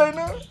खाएकै छैन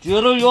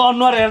तेरो यो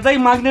अनुहार हेर्दै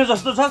माग्ने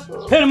जस्तो छ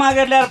फेरि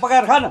मागेर ल्याएर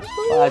पकाएर खान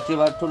बासी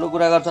भात ठुलो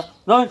कुरा गर्छ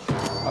जाउँ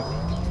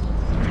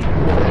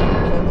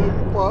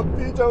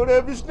पप्पी चौडे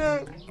बिस्ने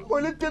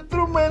मैले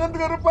त्यत्रो मेहनत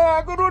गरेर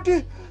पाएको रोटी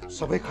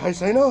सबै खाइ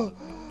छैन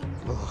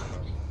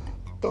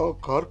त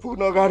घर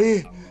पुग्न अगाडि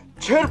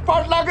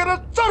छेडपाट लागेर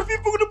चर्पी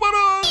पुग्नु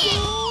पर्यो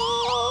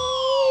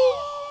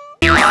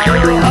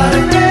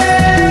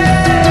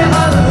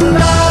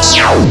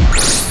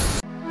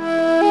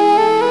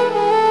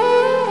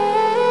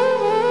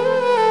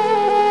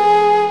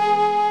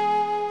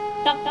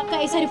टक्क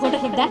यसरी फोटो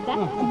खिच्दा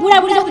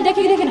बुढाबुढी जस्तो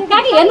देखेन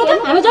काकी हेर्नु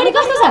त हाम्रो जोडी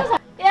कस्तो छ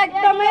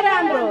एकदमै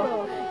राम्रो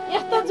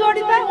यस्तो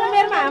जोडी त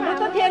उमेरमा हाम्रो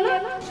त थिएन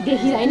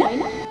देखि हैन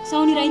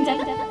सौनी रहन्छ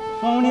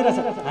सुहाउने रहेछ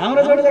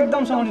हाम्रो जोडी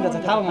एकदम सुहाउने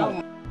रहेछ थाहा मलाई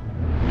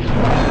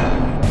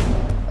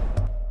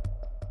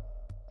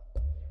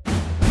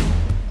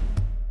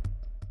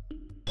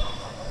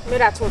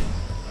मेरा छोड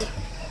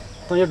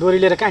त यो डोरी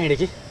लिएर कहाँ हिँडे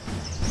कि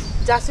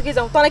जासुकै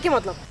जाउँ तँलाई के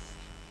मतलब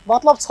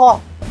मतलब छ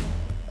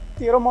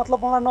तेरो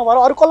मतलब मलाई नभएर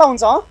अरू कसलाई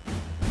हुन्छ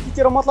कि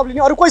तेरो मतलब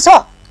लिने अरू कोही छ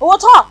हो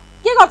छ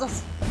के गर्छस्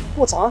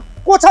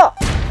को छ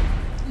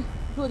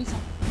डोरी छ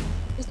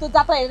यस्तो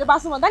जात्रा हेरेर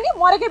बाँच्नु भन्दा नि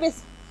मरेकै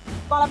बेसी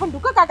तँलाई पनि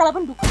ढुक्क काकालाई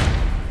पनि ढुक्क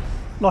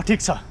ल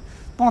ठिक छ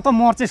त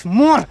मर्छेस्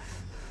मर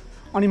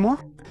अनि म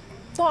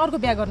अर्को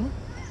बिहा गर्नु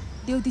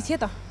देउती छे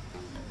त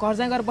घर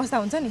जाँ गएर बस्दा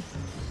हुन्छ नि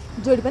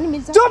जोडी पनि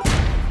मिल्छ चुप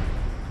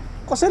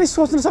कसरी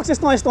सोच्नु सक्छस्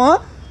त यस्तो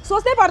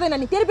सोच्नै पर्दैन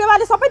नि तेरो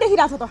व्यवहारले सबै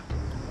देखिरहेको छ त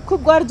खुब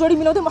गएर जोडी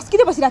मिलाउँदै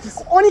मस्किँदै बसिरहेको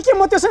थिइस् अनि के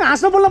म त्योसँग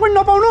हाँस्न बोल्न पनि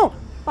नपाउनु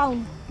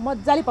पाउनु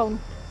मजाले पाउनु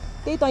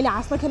त्यही तैँले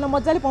हाँस्न खेल्न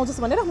मजाले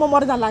पाउँछस् भनेर म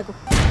मर जान लागेको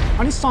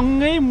अनि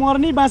सँगै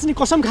मर्ने बाँच्ने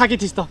कसम खाएकी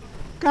थिइस् त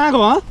कहाँ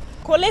गयो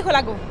खोलै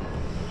खोलाको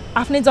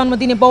आफ्नै जन्म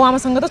दिने बाउ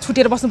आमासँग त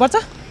छुटेर बस्नुपर्छ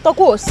त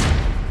को होस्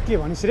के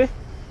भनिस् रे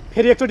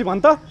फेरि एकचोटि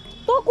भन् त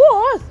को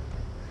होस्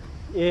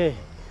ए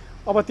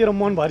अब तेरो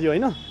मन भरियो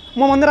होइन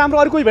म भन्दा राम्रो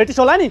अरू कोही भेटिस्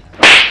होला नि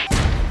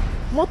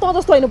म त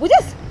जस्तो होइन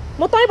बुझिस्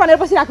म तै भनेर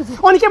बसिरहेको छु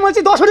अनि के म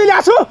चाहिँ दसवटी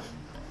ल्याएको छु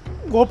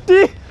घोप्टी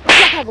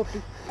घोप्टी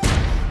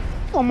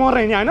त मर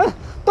होइन होइन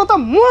त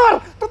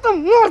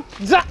मर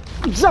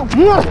जा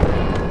मर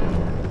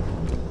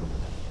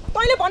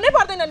तैँले भन्नै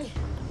पर्दैन नि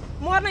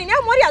मर्न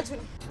हिँड्या मरिहाल्छु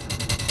नि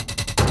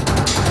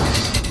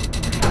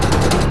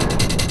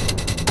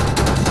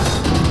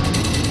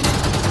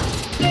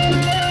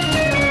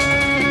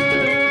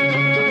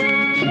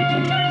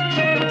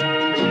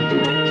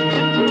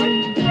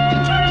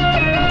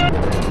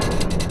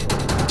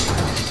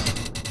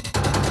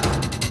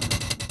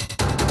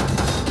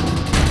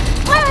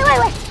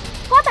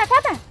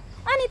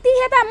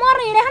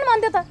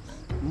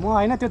म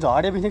होइन त्यो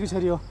झडे भिनेको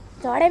छोरी हो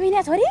झडे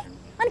भिने छोरी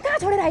अनि कहाँ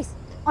छोडेर आइस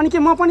अनि के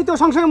म पनि त्यो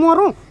सँगसँगै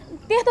मरौँ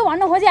त्यस्तो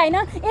भन्नु खोजे होइन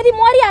यदि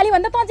मरिहाल्यो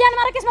भने त तँ ज्यान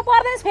मारेर केसमा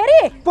पर्दैनस् फेरि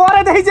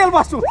परेदेखि जेल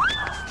बस्छु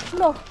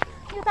लो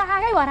यो त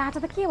आगै भएर आएको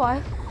त के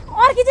भयो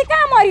अर्की चाहिँ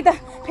कहाँ मरि त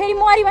फेरि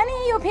मरि भने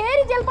यो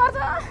फेरि जेल पर्छ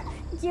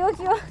के हो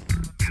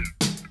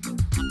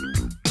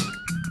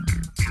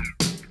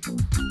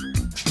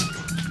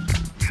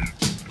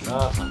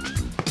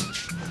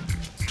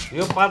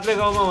यो पात्रे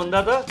गाउँमा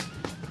भन्दा त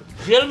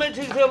जेलमै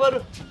ठिक थियो बरु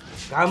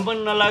घाम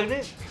पनि नलाग्ने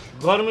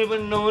गर्मी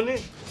पनि नहुने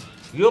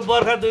यो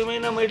बर्खा 2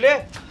 महिना मैले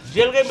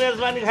जेलकै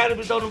मेजबानी खाएर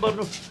बिताउनु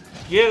पर्नु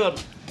के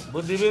गर्नु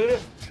बुद्धि बिग्रियो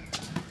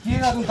के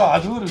गर्नु त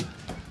हजुर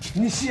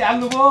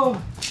निस्किहाल्नुभयो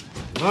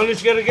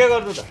ननिस्केर के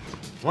गर्नु त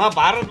उहाँ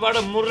भारतबाट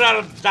मुर्रा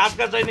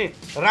जातका चाहिँ नि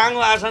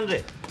राङ्गो आछन् रे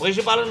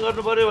भैँसी पालन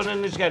गर्नु पर्यो भनेर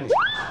निस्क्यानी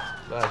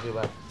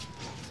बात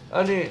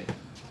अनि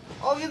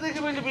अघिदेखि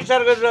मैले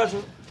विचार गरिरहेको छु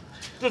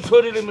त्यो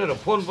छोरीले मेरो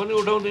फोन पनि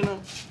उठाउँदिन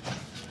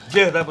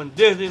देख्दा पनि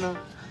देख्दिन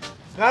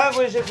कहाँ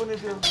गइसक्यो कुनै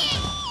त्यो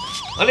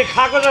अनि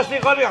खाएको जस्तै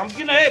गऱ्यो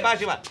हम्किन है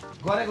बासी भात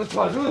गरेको छु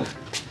हजुर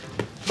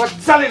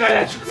मजाले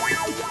गरेको छु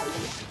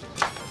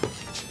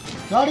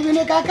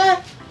झडबिने काका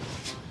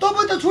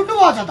तपाईँ त छुट्नु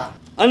भएछ त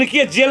अनि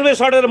के जेलमै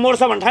सडेर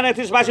मोर्छ भने ठाने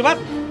थिइस् बासी भात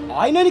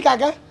होइन नि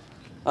काका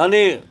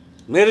अनि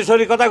मेरो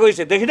छोरी कता गइछ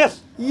देखिनस्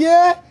ए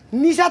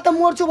निसा त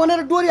मर्छु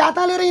भनेर डोरी हात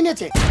हालेर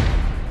हिँडेछ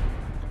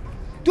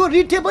त्यो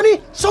रिठे पनि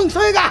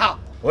सँगसँगै गएको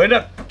होइन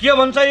के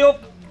भन्छ यो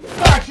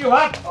बासी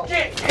भात के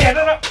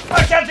हेरेर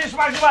बस्या थिइस्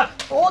बासी भात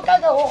हो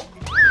काका हो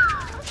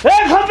ए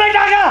खप्दै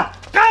काका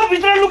कहाँ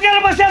भित्र लुकेर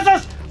बस्या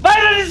छस्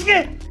बाहिर निस्के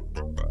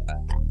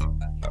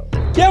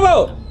के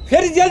भयो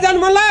फेरि जेल जानु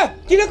मन लाग्यो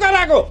किन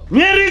कराएको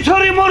मेरी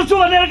छोरी मर्छु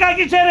भनेर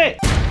गएकी छ रे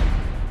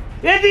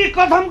यदि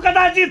कथम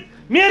कदाचित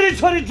मेरी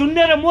छोरी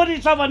झुन्डेर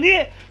मरिछ भने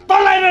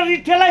तँलाई र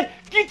रिठेलाई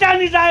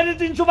किटानी जाएर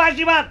दिन्छु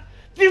बासीबाद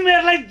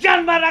तिमीहरूलाई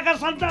ज्यानमा राखेर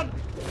सन्तान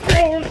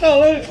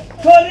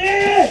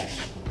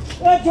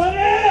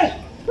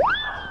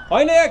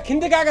होइन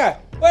खिन्ते काका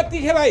ओ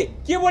तिखे भाइ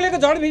के बोलेको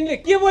झड भिन्ने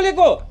के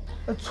बोलेको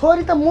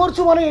छोरी त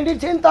मर्छु भने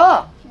हिँडिन्छ नि त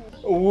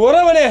हो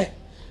र भने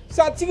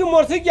साँच्चीको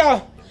मर्छ क्या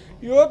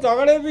यो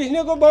झगडा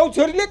बिस्नेको बाउ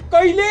छोरीले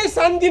कहिले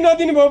शान्ति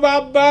नदिनु भयो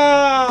बाबा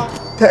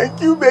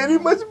थ्याङ्क यू भेरी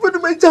मच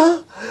बुनुमैचा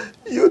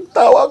यो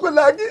तावाको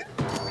लागि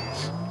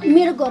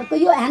मेरो घरको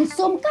यो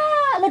ह्यान्डसम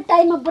कालो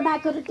टाइममा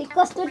बनाएको रोटी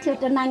कस्तो थियो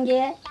त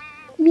नाङ्गे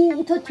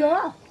मिठो थियो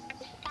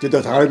त्यो त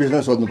झगडा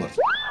बिस्ने सोध्नुपर्छ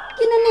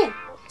किन नि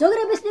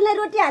झगडा बिस्नेलाई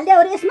रोटी हाल्दै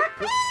हो र यसमा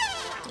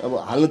अब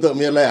हाल्नु त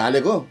मेरोलाई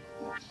हालेको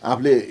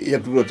आफूले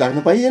एक टुक्रो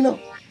चाख्न पाइएन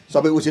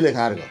सबै उसीले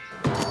खाएर गयो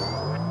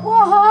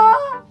ओहो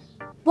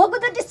भोको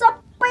त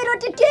सबै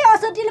रोटी त्यही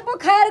असटीले पो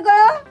खाएर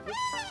गयो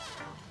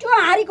त्यो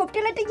हारी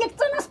घोप्टेलाई त एक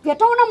चनस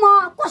भेटाउन म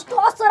कस्तो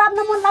असराप्न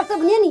मन लाग्छ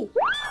भने नि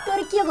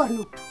तर के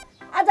गर्नु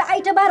आज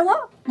आइतबार हो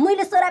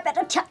मैले सराप भेट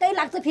ठ्याक्कै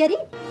लाग्छ फेरि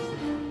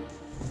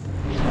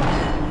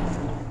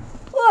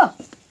ओ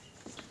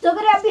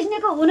झगडा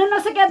बिस्नेको हुन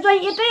नसके ज्वाइँ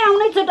यतै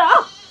आउनै छ त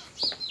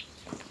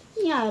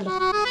यहाँ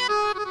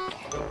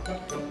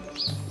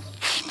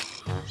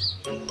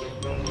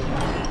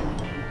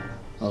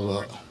अब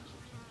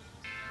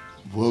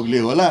भोगले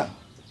होला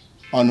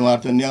अनुहार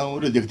त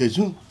न्याउरो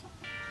देख्दैछु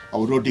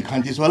अब रोटी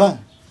खान्थिस् होला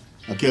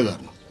के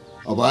गर्नु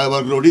अब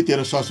भएभर रोटी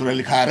तेरो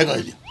ससुराले खाएर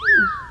गइदियो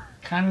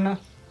खान्न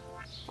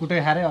कुटै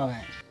खाएरै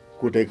अगाए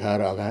कुटै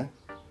खाएर अगाए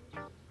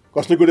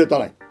कसले कुट्यो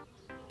तँलाई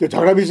त्यो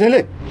झगडा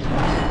बिस्नेले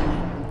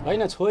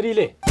होइन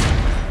छोरीले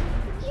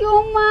यो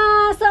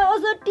मासा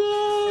असटी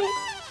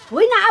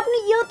होइन आफ्नो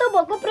एउटा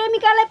भएको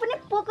प्रेमिकालाई पनि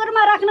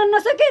पोकरमा राख्न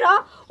नसकेर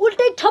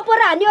उल्टै ठप्पर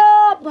हान्यो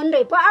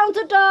भन्दै पो आउँछ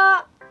त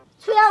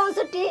छुया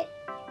असटी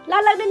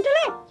लाल लाग्दैन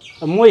तँलाई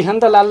मोही खान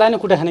त लाल्दैन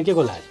कुटा खाने के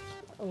को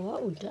लाग्यो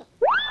उल्टा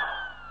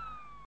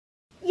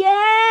ए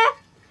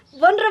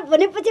भनेर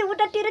भनेपछि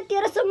उतातिर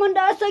तेरो सम्बन्ध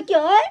सक्यो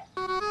है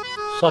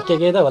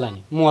सकेकै त होला नि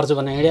मर्छु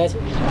भनेर हिँडेको छु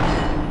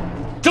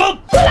चुप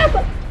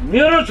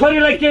मेरो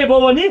छोरीलाई के भयो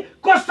भने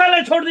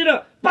कसैलाई छोड्दिन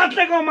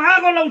पात्लेको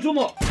आगो लाउँछु म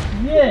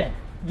ए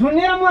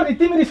झुन्डेर मर्ने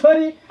तिमीले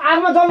छोरी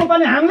आगोमा जल्नु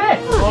पर्ने हामीले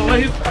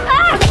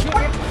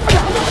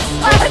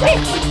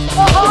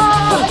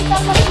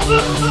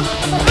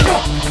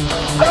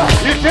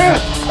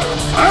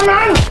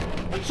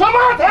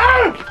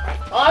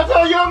आज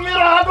यो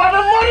मेरो हातबाट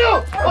मर्यो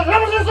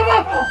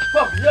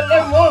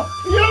यसलाई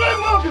म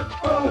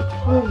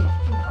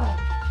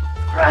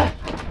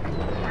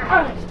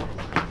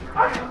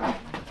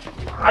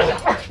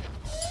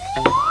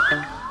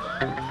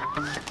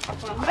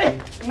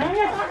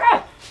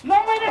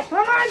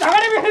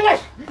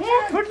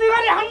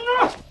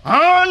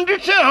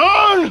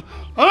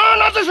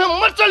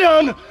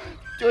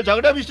त्यो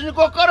झगडा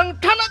बिस्नेको करङ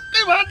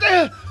ठनक्कै भाँचे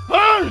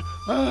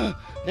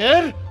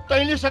हेर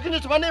तैँले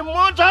सकिनेछ भने म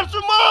झार्छु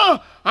म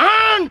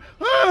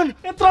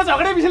यत्रो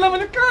झगडा बिस्नेलाई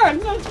भने कहाँ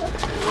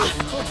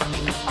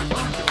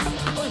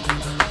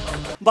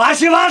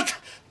भाषीवाद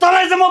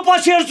तँलाई त म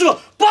पछि हेर्छु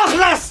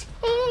पखलास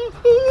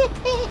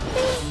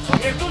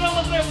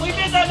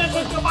मैले जानेछु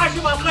त्यो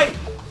भाषीवादलाई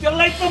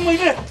त्यसलाई त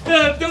मैले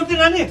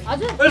देउदिन नि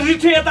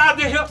रिठे यता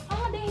देख्यो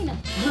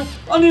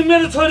अनि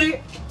मेरो छोरी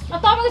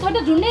तपाईको छोरी त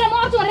झुन्डेर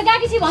मर्छु भनेर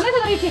गएकी छी भन्दै छ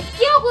त रिठे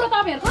के हो कुरो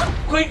तपाईहरुको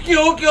खोइ के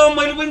हो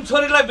मैले पनि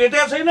छोरीलाई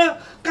भेटेको छैन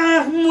कहाँ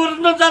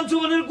मर्न जान्छु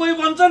भनेर कोही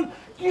भन्छन्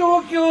के हो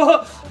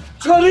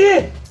छोरी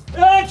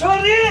ए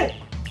छोरी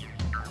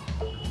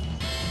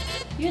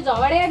यो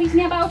झगडा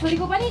बिस्ने बाउ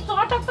छोरीको पनि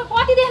चटक त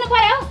कति देख्नु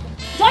पर्यो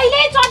जहिले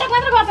चटक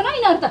मात्र गर्छन् हौ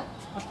यिनीहरु त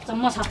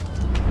अचम्म छ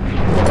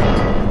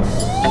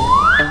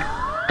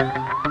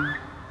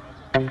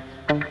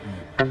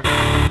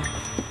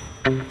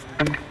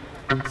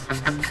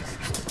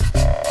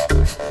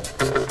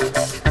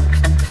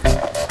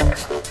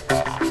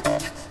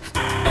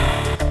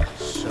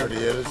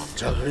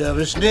झगडा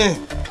बिस्ने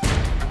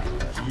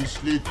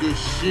यसले त्यो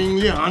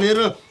सिङले हानेर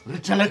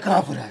रिचालाई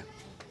कहाँ पुर्यायो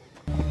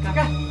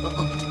काका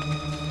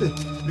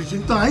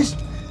रिचिङ त आइस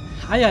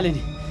आइहाल्यो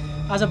नि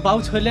आज बाउ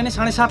छोरीले नै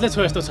 7:30 ले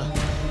छोयो जस्तो छ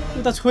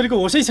यो त छोरीको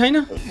होसै छैन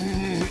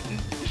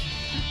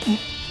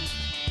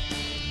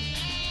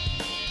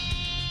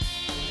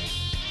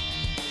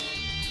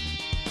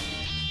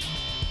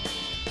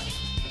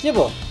के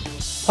भयो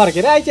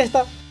फर्केर आइछस् त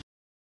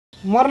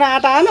मर्न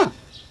आँटा आएन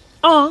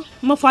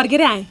म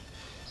फर्केर आएँ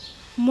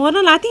मर्न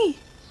लाथेँ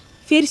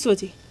फेरि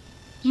सोचेँ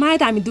माया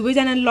त हामी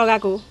दुवैजनाले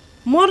लगाएको हो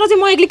मर्न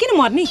चाहिँ म एक्लै किन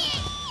मर्ने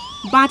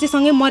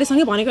बाँचेसँगै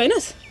मरेसँगै भनेको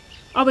होइनस्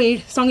अब हिँड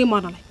सँगै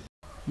मर्नलाई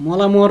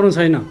मलाई मर्नु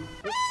छैन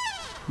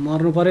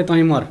मर्नु परे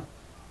तँ मर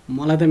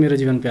मलाई त मेरो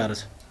जीवन प्यारो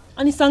छ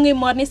अनि सँगै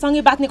मर्ने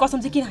सँगै बाँच्ने कसम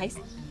चाहिँ किन खाइस्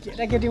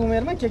केटाकेटी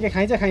उमेरमा के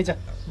खाइन्छ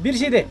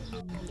बिर्सिदे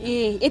ए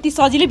यति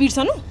सजिलै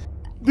बिर्सनु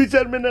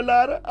 2-4 महिना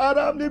लाएर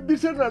आरामले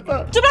बिर्सेन त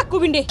चुप राख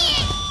कुबिन्डे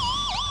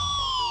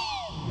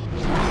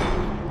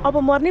अब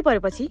मर्नै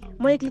परेपछि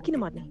म एक्लै किन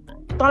मर्ने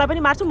तँलाई पनि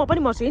मार्छु म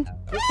पनि मर्छु हिँड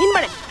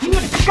भने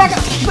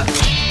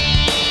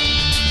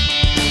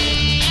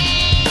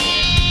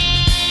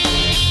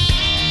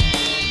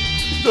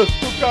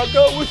जस्तो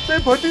काका उस्तै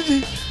भतिजी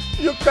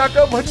यो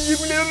काका भतिजी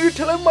मिलेर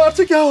रिठेलाई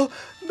मार्छ क्या हो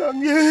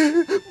नङ्गे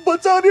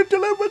बचा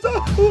रिठेलाई बचा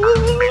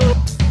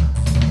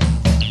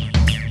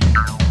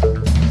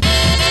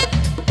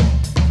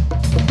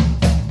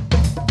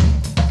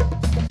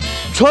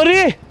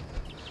छोरी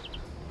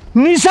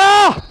निशा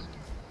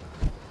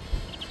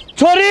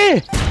छोरी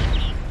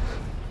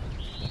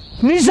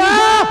निशा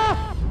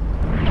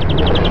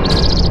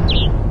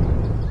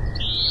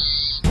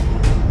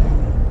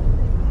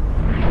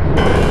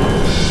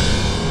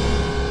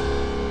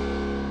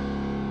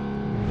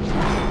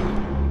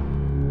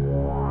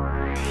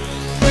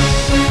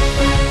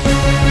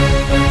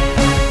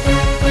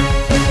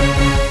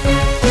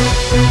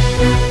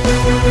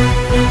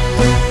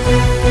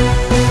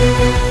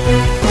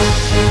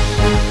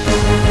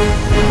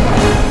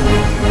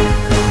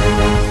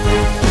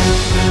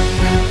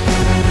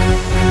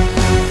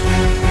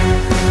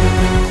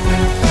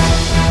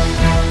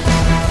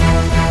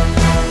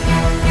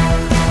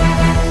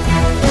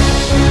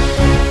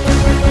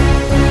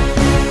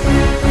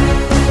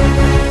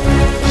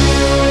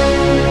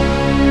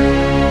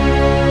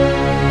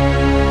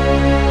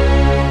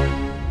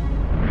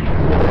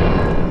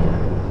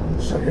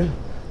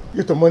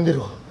यो त मन्दिर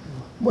हो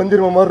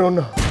मन्दिरमा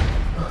मर्नुहुन्न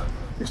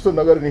यस्तो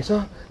नगर निशा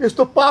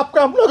यस्तो पाप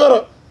काम नगर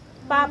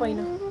पाप होइन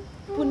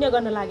पुण्य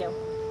गर्न लाग्यो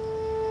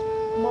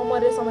म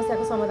मरेर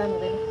समस्याको समाधान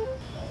हुँदैन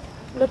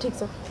ल ठिक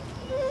छ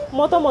म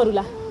त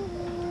मरुला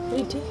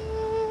रिठी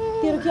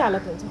तेरो के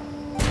हालत हुन्छ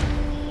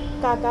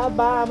काका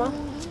बा आमा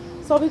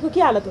सबैको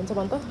के हालत हुन्छ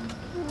भन् त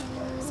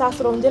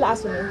सास रहुन्जेल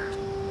आँसु हुने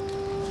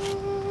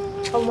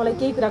अब मलाई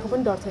केही कुराको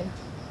पनि डर छैन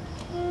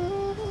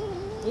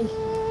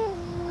ए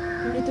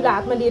मृत्युलाई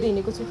हातमा लिएर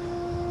हिँडेको छु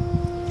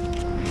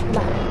ल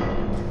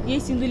यही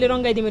सिन्दुरले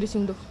रङ्गाइदिए मेरो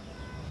सिउँदो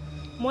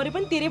मरे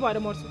पनि तेरै भएर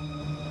मर्छु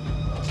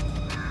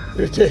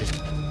रिठे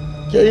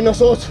केही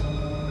नसोच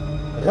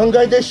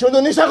रङ्गाइदे सिउँदो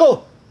निशाको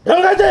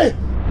रङ्गाइदे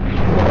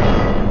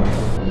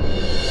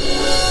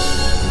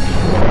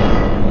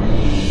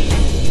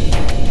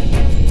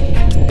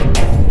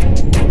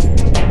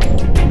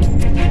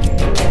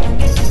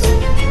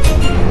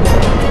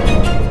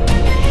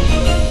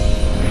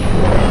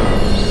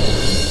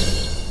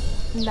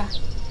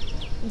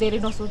धेरै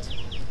नसोच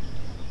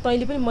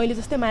तैँले पनि मैले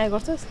जस्तै माया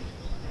गर्छस्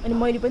अनि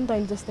मैले पनि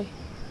तैँले जस्तै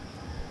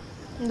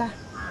ल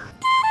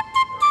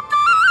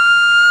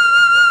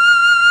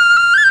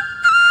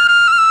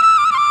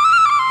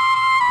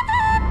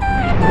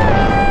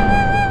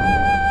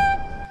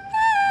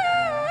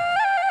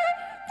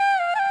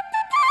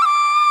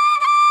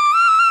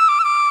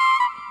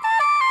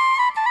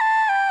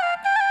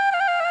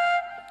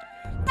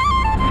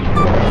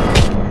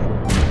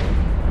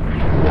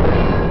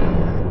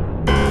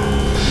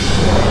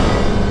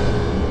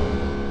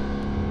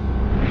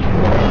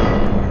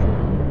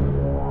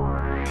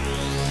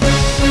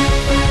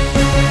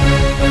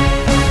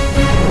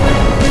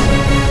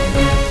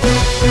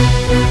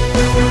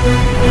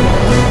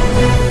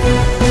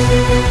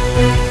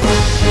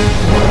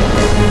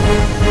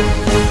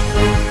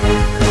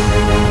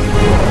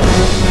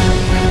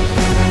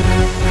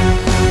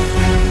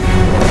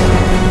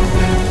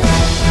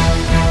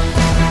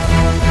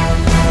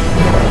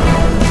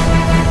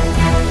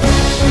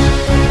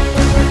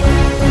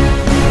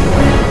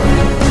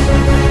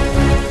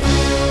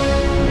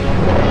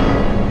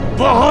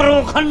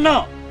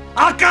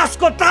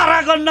आकाशको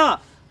तारा गर्न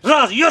र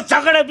यो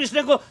झगडा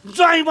बिस्नेको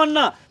ज्वाइँ बन्न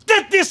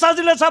त्यति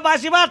सजिलो छ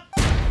बासीबात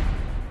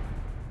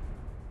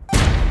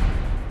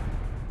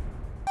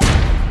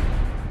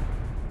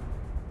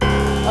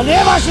अनि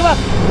बासीबात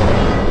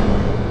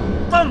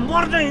त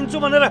मर्न हिँड्छु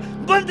भनेर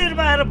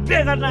मन्दिरमा आएर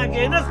पे गर्न आके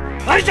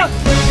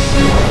हेर्नुहोस्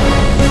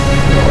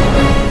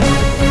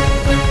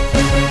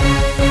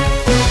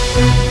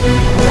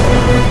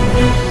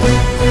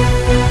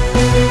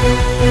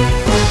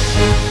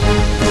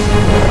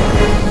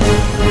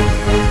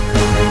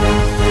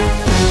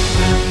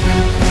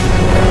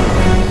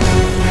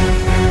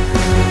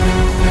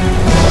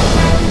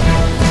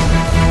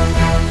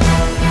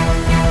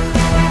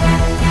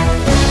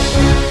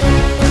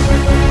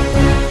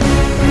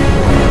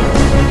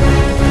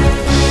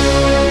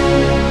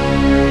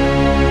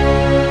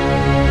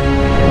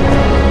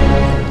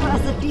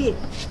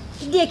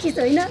देखिस्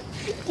होइन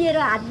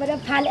तेरो हातबाट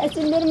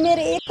फालेपछि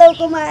मेरो एक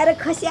टाउकोमा आएर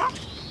खस्या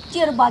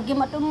तेरो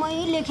भाग्यमा त मै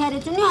लेखाएर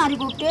छु नि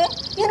हरिकोप्टे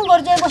किन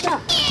गर्छ बस्न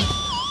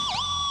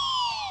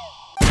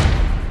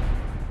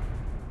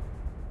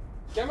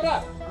क्यामेरा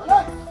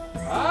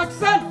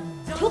एक्सन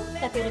ठुक्क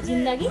तेरो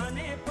जिन्दगी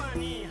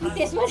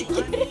त्यसपछि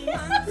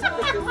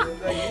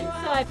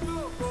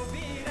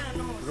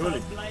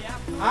रोलिङ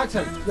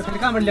एक्सन यो फेरि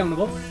कहाँबाट ल्याउनु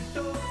भयो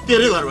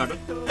तेरै घरबाट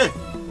ए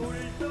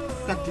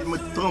कति म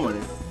त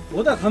भने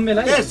हो त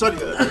खम्बेलाई ए सरी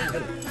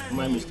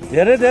माइ मिस्टेक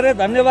धेरै धेरै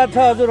धन्यवाद छ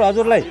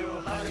हजुरलाई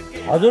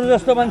हजुर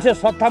जस्तो मान्छे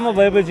सत्तामा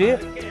भएपछि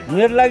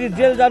मेरो लागि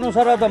जेल जानु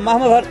सर त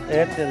मामा घर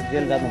ए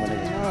जेल जानु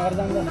भनेको